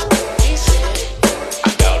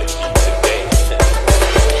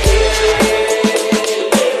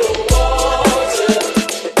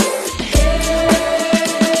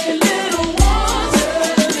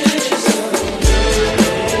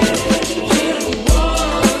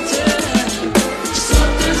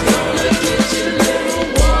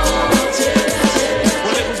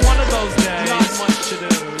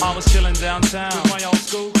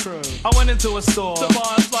 I went into a store to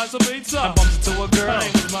buy a slice of pizza and bumped into a girl. Her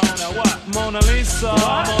name was Mona. What? Mona Lisa.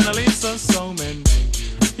 What? Mona Lisa. So many.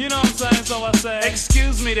 You know what I'm saying? So I said,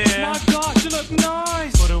 excuse me there. My God, you look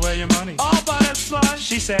nice. Put away your money. I'll buy that slice.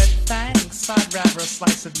 She said, thanks. I'd rather a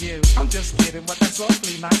slice of you. I'm just kidding, but that's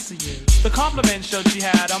awfully nice of you. The compliment showed she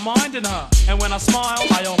had a mind in her. And when I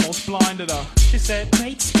smiled, I almost blinded her. She said,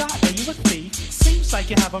 great Scott, are you a thief? Seems like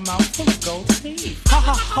you have a mouth full of gold teeth. Ha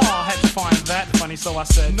ha ha, I had to find that funny, so I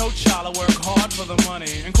said, no child, I work hard for the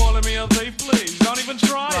money. And calling me a thief, please, don't even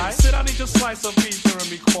try it. Sit down, eat your slice of pizza and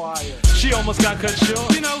be quiet. She almost got cut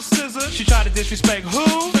short. You know, scissor. She tried to disrespect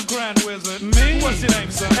who? The Grand Wizard. Me? What's your name,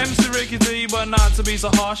 sir? MC Ricky D, but not to be so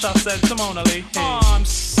harsh, I said to Mona Lee. Oh, I'm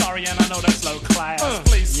sorry, and I know that's low class.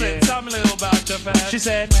 Please sit, tell me a little about your past. She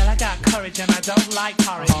said, well, I got courage and I don't like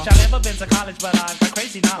porridge. I've never been to college, but I've got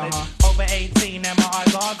crazy knowledge. Over 18 and my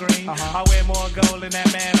eyes are green. I wear more gold than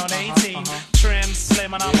that man on 18. Trim,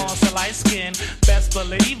 slim, and I'm also light skin. Best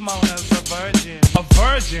believe Mona's a virgin. A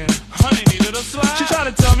virgin? Honey needed a slap. She tried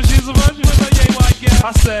to tell me she's a virgin with a yay white gal.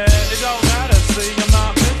 I said, it don't matter, see, I'm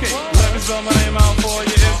not picky. Let me spell my name out for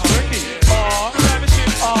you, it's tricky.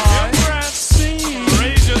 Ravishing, impressive,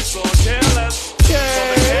 courageous or careless. So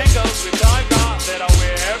the gang goes with I got that I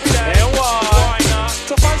wear every day. And why not?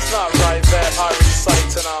 So if it's not right that I recite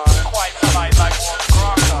tonight. Quite polite like one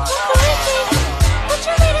crocodile. Would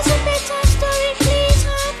you read us a bedtime story, please,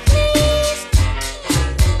 please?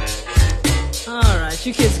 Alright,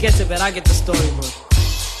 you kids get to bed, I get the storybook.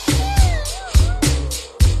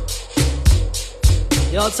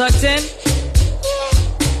 Y'all tucked in?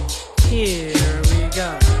 Here we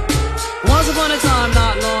go. Once upon a time,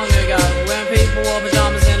 not long ago, when people wore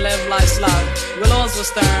pajamas and lived life slow, the laws were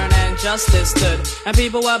stern and justice stood, and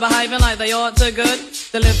people were behaving like they ought to good.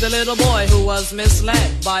 There lived a little boy who was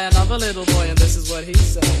misled by another little boy, and this is what he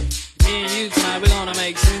said. Me and you tonight, we're gonna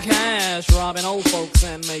make some cash, robbing old folks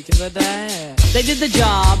and making the dash. They did the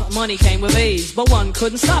job, money came with ease, but one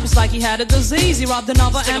couldn't stop, it's like he had a disease. He robbed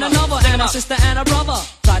another and another, and a sister and a brother.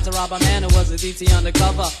 Tried to rob a man who was a DT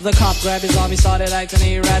undercover. The cop grabbed his arm, he started acting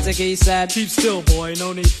erratic. He said, keep still, boy,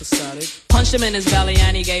 no need for static. Punched him in his belly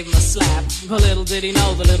and he gave him a slap. But little did he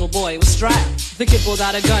know the little boy was strapped. The kid pulled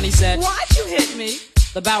out a gun, he said, why'd you hit me?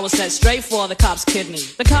 The barrel was set straight for the cop's kidney.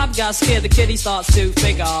 The cop got scared, the kid he starts to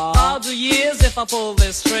figure, I'll do years if I pull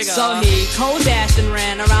this trigger. So he cold dashed and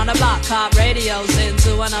ran around the block. Cop radios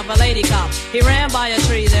into another lady cop. He ran by a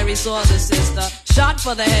tree, there he saw the sister. Shot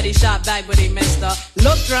for the head, he shot back but he missed her.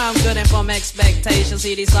 Looked around good and from expectations,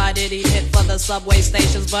 he decided he'd hit for the subway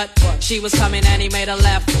stations. But she was coming and he made a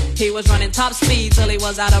left. He was running top speed till he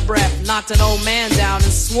was out of breath. Knocked an old man down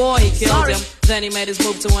and swore he killed him. Then he made his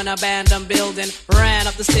move to an abandoned building. Ran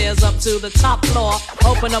up the stairs up to the top floor.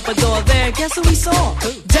 Opened up a door there, guess who he saw?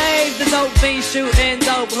 Dave the dope fiend shooting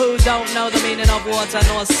dope. Who don't know the meaning finding of water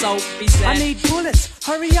nor soap, he said. I need bullets,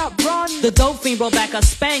 hurry up, run. The dope fiend brought back a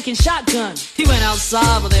spanking shotgun. He went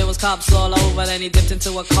outside, but there was cops all over. Then he dipped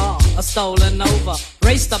into a car, a stolen Nova.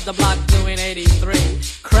 Raced up the block doing 83.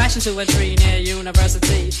 Crashed into a tree near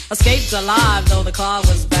University. Escaped alive, though the car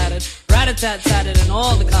was battered. Rat-a-tat-tatted and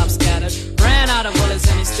all the cops scattered. Ran out of bullets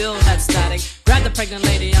and he still had static. Grabbed the pregnant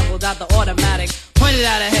lady and pulled out the automatic. Pointed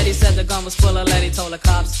at her head, he said the gun was full of lead. He told the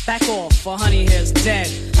cops, back off, for honey here's dead.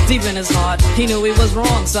 Deep in his heart, he knew he was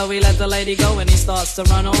wrong, so he let the lady go and he starts to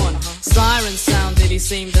run on. Sirens sounded, he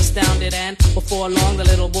seemed astounded, and before long the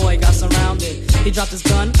little boy got surrounded. He dropped his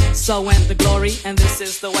gun, so went the glory, and this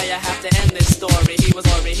is the way I have to end this story. He was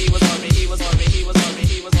worried, he was worried, he was worried, he was worried,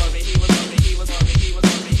 he was worried, he was worried, he was worried, he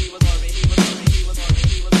was worried, he was worried, he was worried,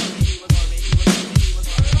 he was worried, he was worried, he was worried, he was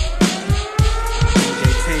worried, he was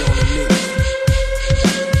DJ on the mix.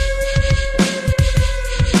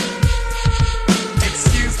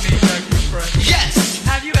 Excuse me, Mercury friend. Yes!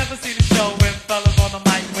 Have you ever seen a show with fellas on the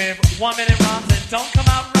mic with 1 minute rhymes that don't come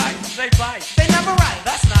out right? They bite. They never write.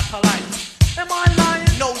 That's not polite. Am I lying?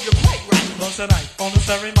 No, you're quite right. Well, tonight, on the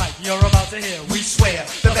Surrey mic, you're about to hear. We swear,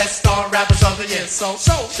 the best star rappers of the year. So,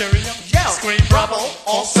 cheerio, yell, scream, bravo.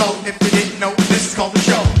 Also, if you didn't know, this is called the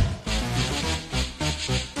show.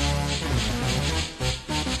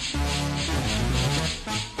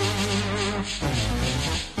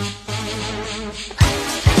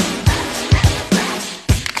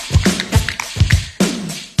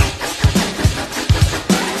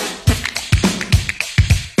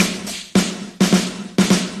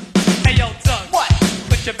 Hey, yo, Doug. What?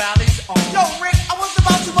 Put your ballies on. Yo, Rick, I was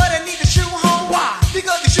about to, but I need a shoe home. Why?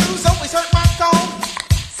 Because the shoes always hurt my toe.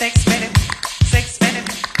 6 minutes, 6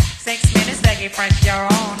 minutes, 6 minutes, they get fresh, you're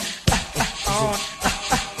on.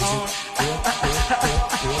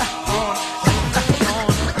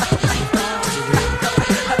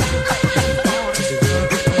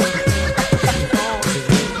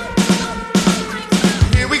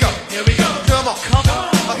 Here we go. Here we go. Come on. Come on.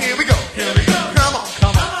 Oh, here we go. Here we go. Come on.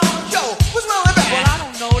 Come on. Yo, what's wrong with Well, that? I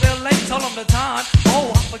don't know, they're late, told them the time.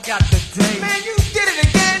 Oh, I forgot the day. Man, you did it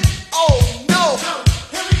again. Oh, no.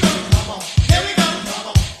 Here we go. Come on. Here we go. Come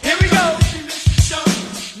on. Here we go.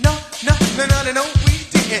 No, we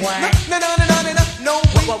didn't. What?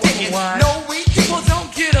 No, we didn't. What? No, we didn't. Well,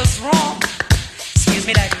 don't get us wrong. Excuse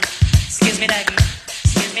me, Daggy. Excuse me, Daggy.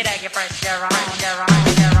 Excuse me, Daggy. Fresh, you're on, you're on,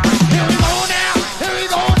 you're on. Here we go now. Here we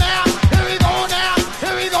go now. Here we go now.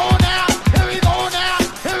 Here we go now. Here we go now.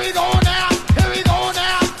 Here we go now. Here we go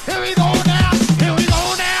now. Here we go now. Here we go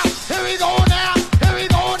now. Here we go now. Here we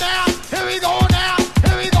go now. Here we go now.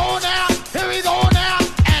 Here we go now. Here we go now.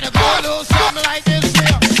 And it goes a little something like this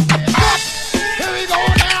here. Here we go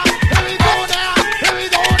now. Here we go now. Here we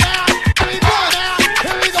go now. Here we go now.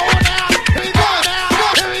 Here we go now. Here we go now.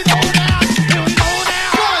 Here we go now. Here we go now.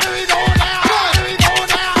 Here we go now. Here we go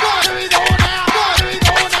now. Here we go now. Here we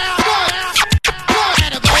go now.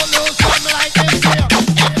 And it goes a little something like this here.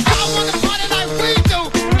 If y'all wanna party like we do,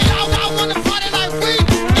 and y'all wanna party like we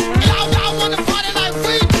do, and y'all wanna party like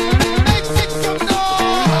we do, make some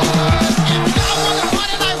noise. If y'all wanna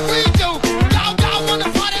party like we do, y'all wanna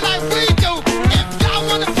party like we do. If y'all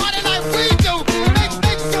wanna party like we do,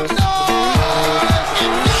 make some noise.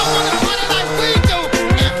 If y'all wanna party like we do,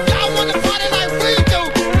 if y'all wanna party like we do,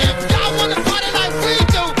 if y'all wanna party like we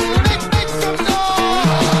do, make some noise.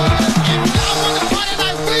 If y'all wanna party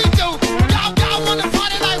like we do, y'all wanna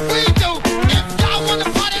party like we do. If y'all wanna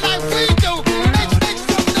party like we do, make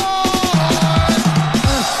some noise.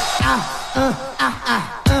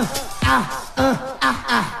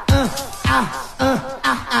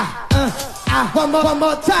 One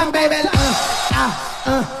more time, baby.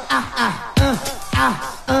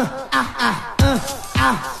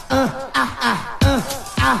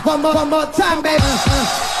 One more time, baby.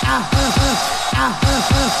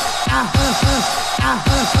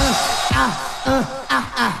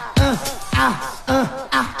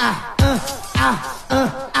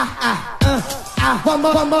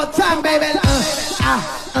 One more time, baby.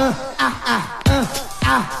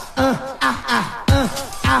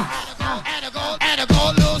 And it go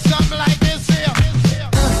a little something like this here.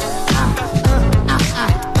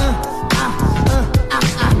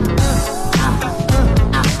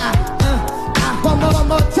 One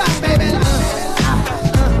more time, baby.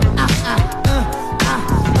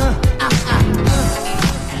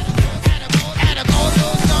 And it go a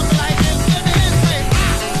little something like this. Let me hear it say.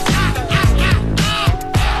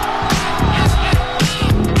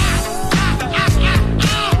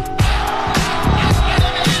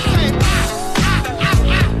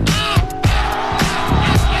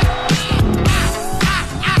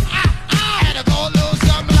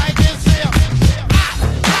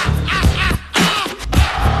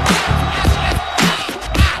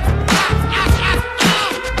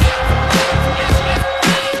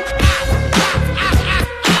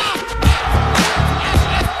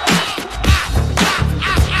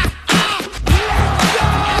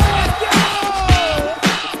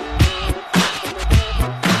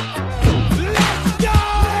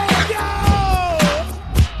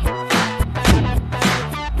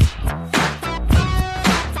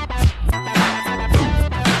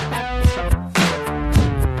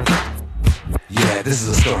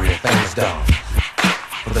 story of famous dog.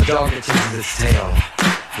 For the dog that chases its tail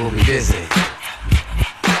will be busy.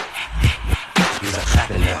 These are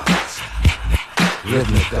clapping dogs,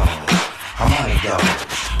 rhythmic dogs, harmonic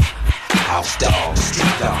dogs, house dogs,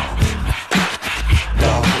 street dogs,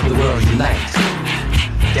 dogs of the world unite,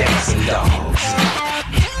 dancing dogs.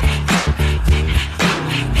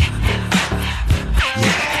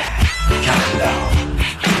 Yeah, counting dogs,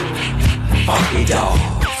 funky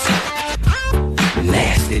dogs,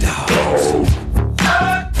 nasty dogs.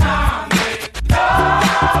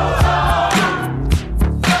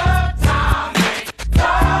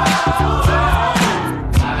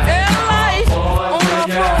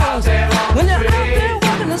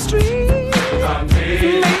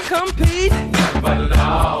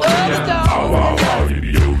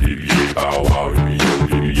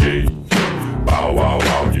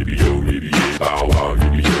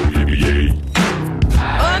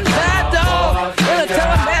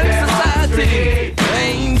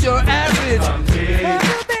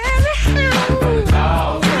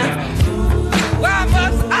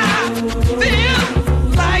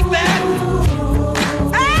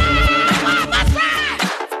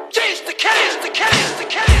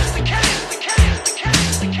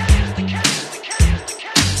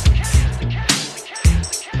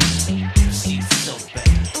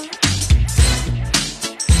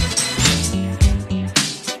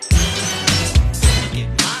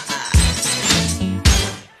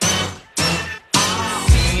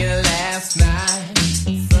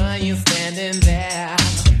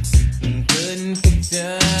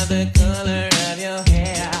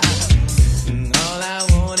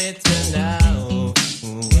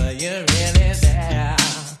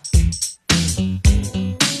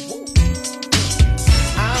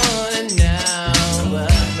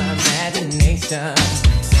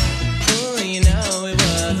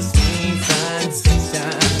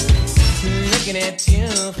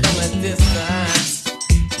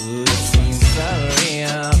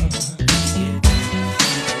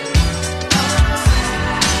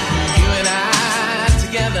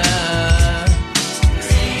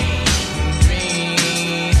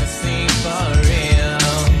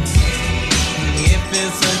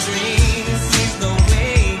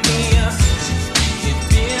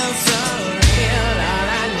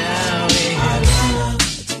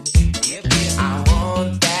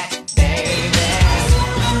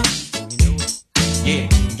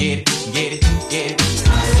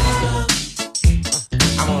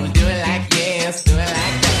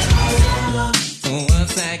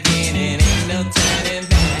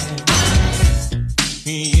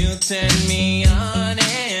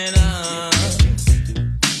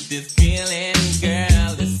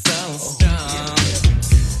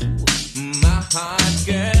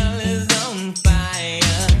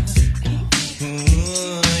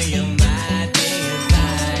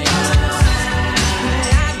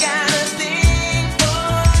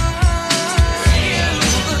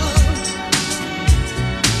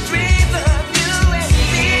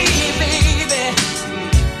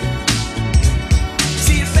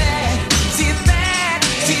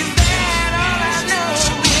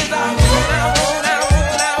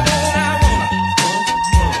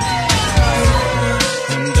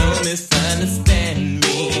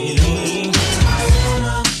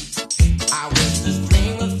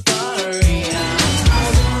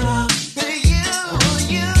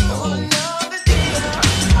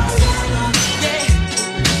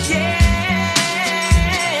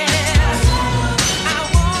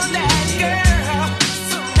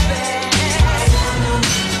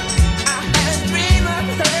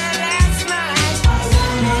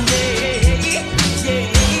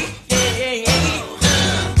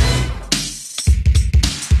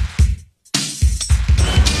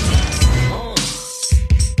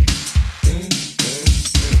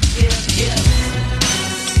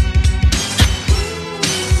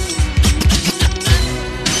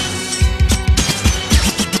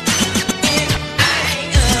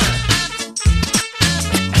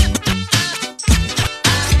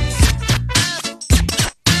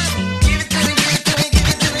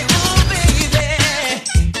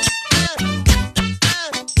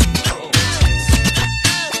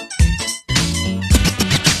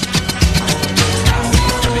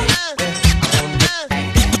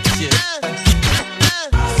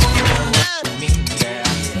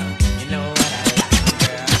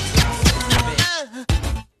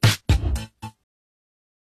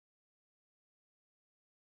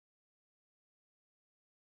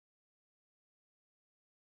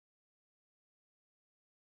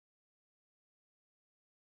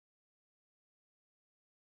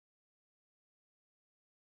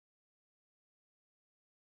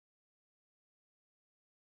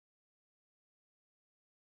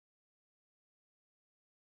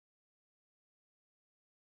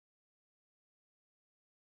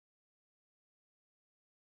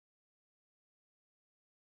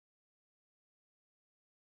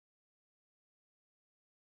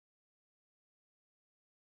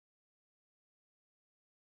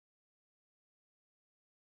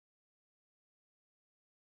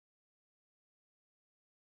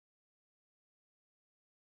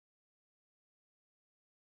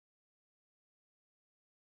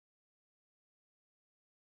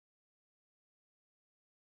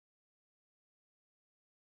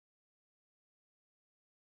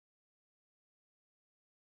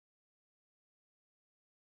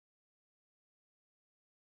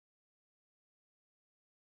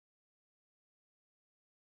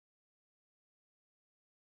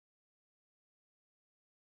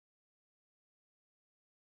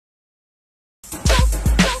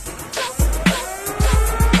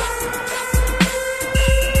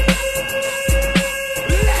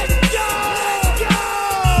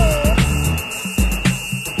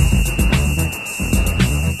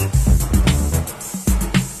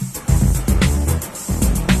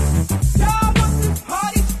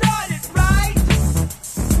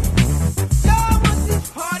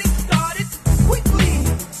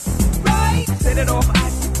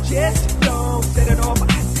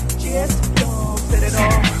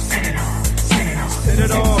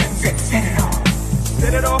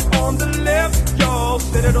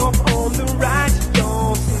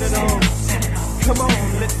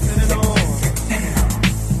 on, let's set it on.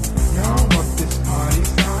 Now I want this party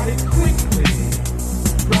started quickly,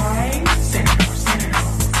 right? Set it off, set it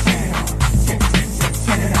off, set it off,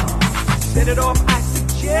 set it off. Set it off, I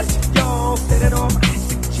suggest y'all. Set it off, I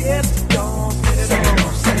suggest y'all. Set it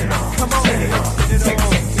off, set it off. Come on, set it off, set it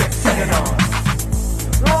off, set it off.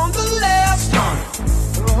 On the left,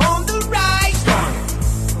 on the right,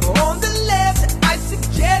 on the left, I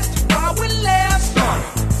suggest while we're left.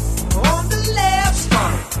 On the left,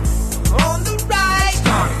 on the right,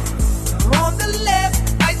 on the left,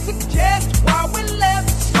 I suggest while we're left.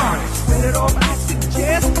 Set it off, I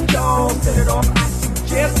suggest y'all. Set it off, I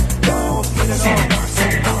suggest y'all. Set it off,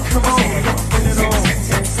 set it off. Come on, set it off.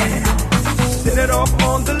 Set it off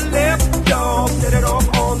on the left, y'all. Set it off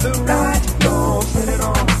on the right, y'all. Set it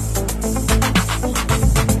off.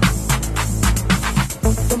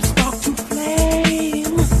 From spark to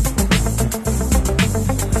flame,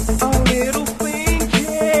 a little thing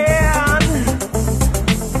can.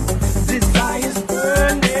 Desire's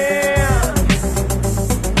burning.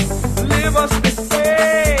 Live us this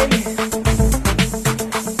way.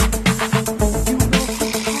 You know the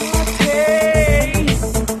party.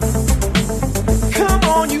 Come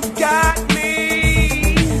on, you got me.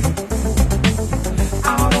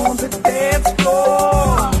 Out on the dance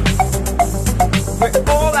floor. We're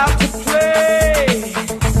all out to play.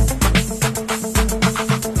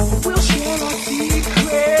 We'll share our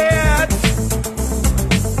secrets.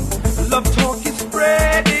 Love talk is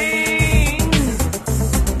spreading.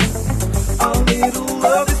 A little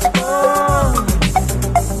love is fun.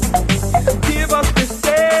 Give us this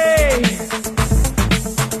day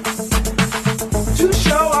to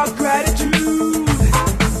show our gratitude,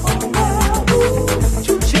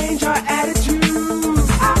 to change our attitude.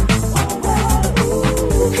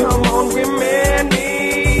 Come on, we're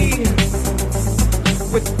many.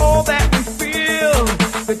 With all that we feel,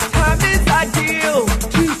 the time is ideal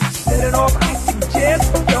to set it off. I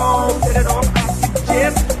suggest y'all. Set it off. I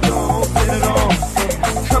suggest y'all. Set it off.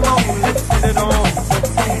 Come on, let's set it off.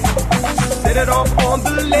 Set it off on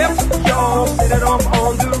the left, y'all. Set it off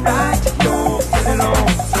on the right, y'all. Set it off.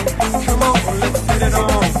 Come on, let's set it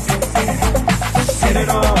off. Set it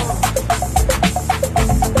off.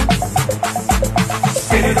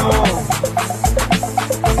 Set it off.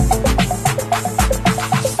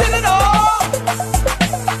 Set it off.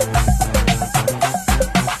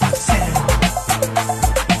 Set it off.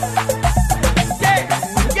 Yeah,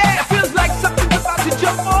 yeah, it feels like something's about to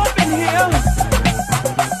jump off in here.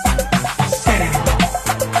 Set it off.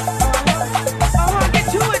 Get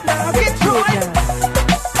to it now, get to it.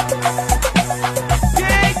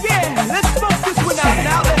 Yeah, yeah, let's smoke this one out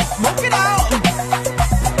now. Let's smoke it out.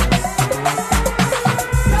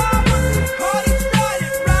 Party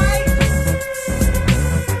started right.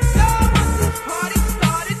 Y'all want this party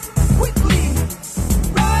started quickly,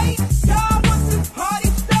 right? Y'all want this party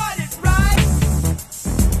started right.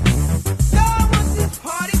 Y'all want this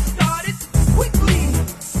party started quickly,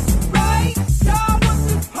 right? Y'all want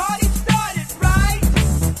this party started right.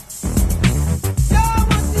 Y'all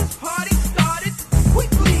want this party started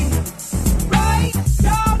quickly, right?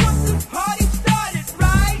 Y'all want this party started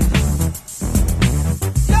right.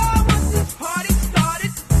 Y'all want this party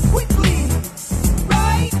started quickly,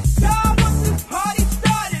 right? Y'all want this party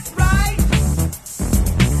started right.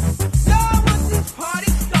 Y'all want this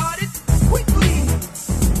party started quickly,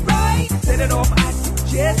 right? Set it off, I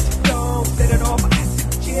suggest y'all. Set it off, I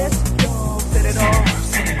suggest y'all. Set it off.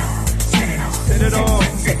 Set it off. Set it off. Set it off.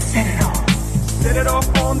 Set it off. Set it off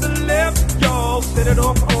on the left, y'all. Set it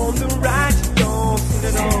off on the right, y'all. Set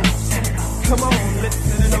it off. Come on, let's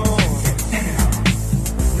set it off.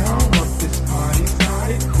 Now I want this party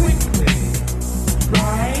started quickly,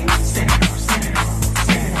 right? Set it off. Set it off.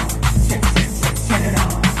 Set it off. Set it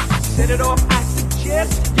off. Set it off, I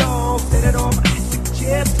suggest y'all. Set it off, I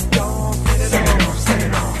suggest y'all. Set it off. Set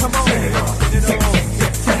it off. Come on, set it off. Set it off.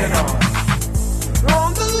 Set it off.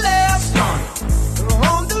 On the left,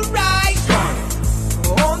 on the right,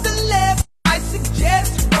 on the left, I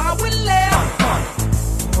suggest while we're left.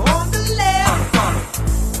 On the left,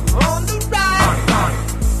 on the right,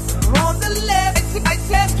 on the left, I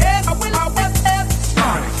suggest while we're left.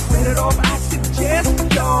 Set it off, I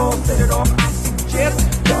suggest y'all. Set it off, I suggest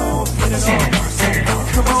y'all. Set it off. Set it off.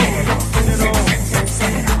 Come on, set it off.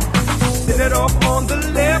 Set it off. Set it off on the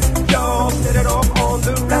left, y'all. Set it off on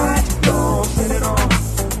the right, y'all. Set it off.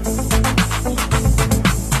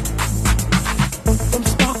 From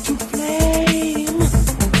spark to flame,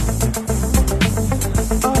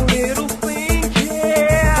 a little thing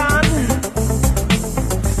can.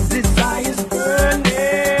 Desire's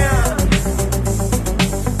burning.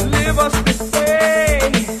 Live us this way.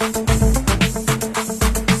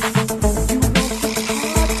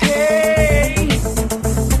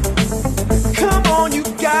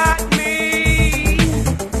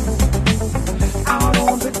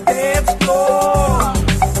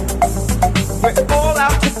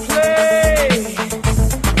 out to play.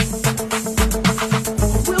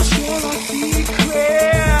 We'll share our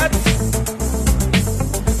secrets.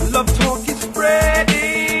 Love talk is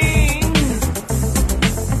spreading.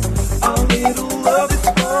 Our little love is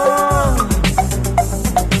fun.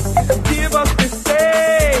 Give us this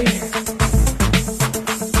day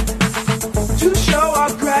to show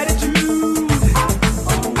our gratitude,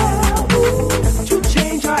 to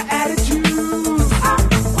change our attitude.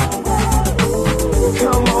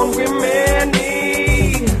 Come on, we're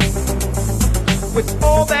many. With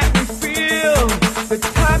all that we feel, the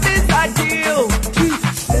time is ideal to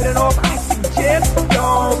set it off. I suggest,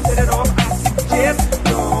 y'all, set it off. I suggest,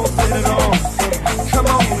 y'all, set it off. Come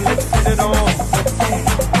on, let's set it off.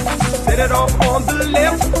 Set it off on the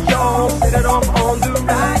left, y'all. Set it off on the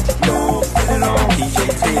right, y'all. Set it off.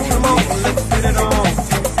 Come on, let's set it off.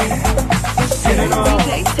 Set it off.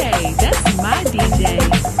 DJ Tay, that's my DJ.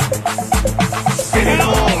 Set it off.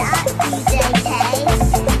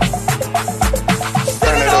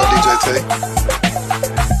 Turn it up, DJ Tay.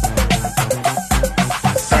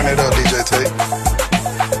 Turn it up, DJ Tay.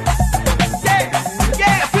 Yeah,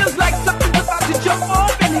 yeah, it feels like something's about to jump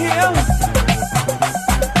off in here.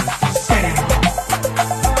 Set it off.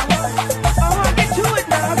 Get to it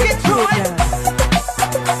now, get to it.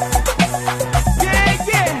 Yeah,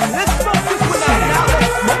 yeah, let's smoke this one out now.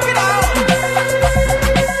 Let's smoke it out.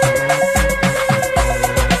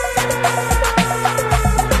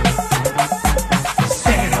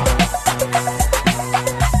 Set it off.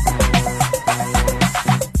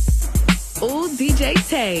 Ooh, DJ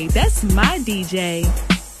Tay, that's my DJ.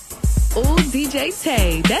 Ooh, DJ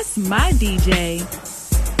Tay, that's my DJ.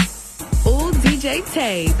 Ooh, DJ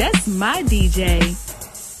Tay, that's my DJ.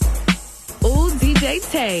 Ooh, DJ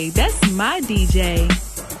Tay, that's my DJ.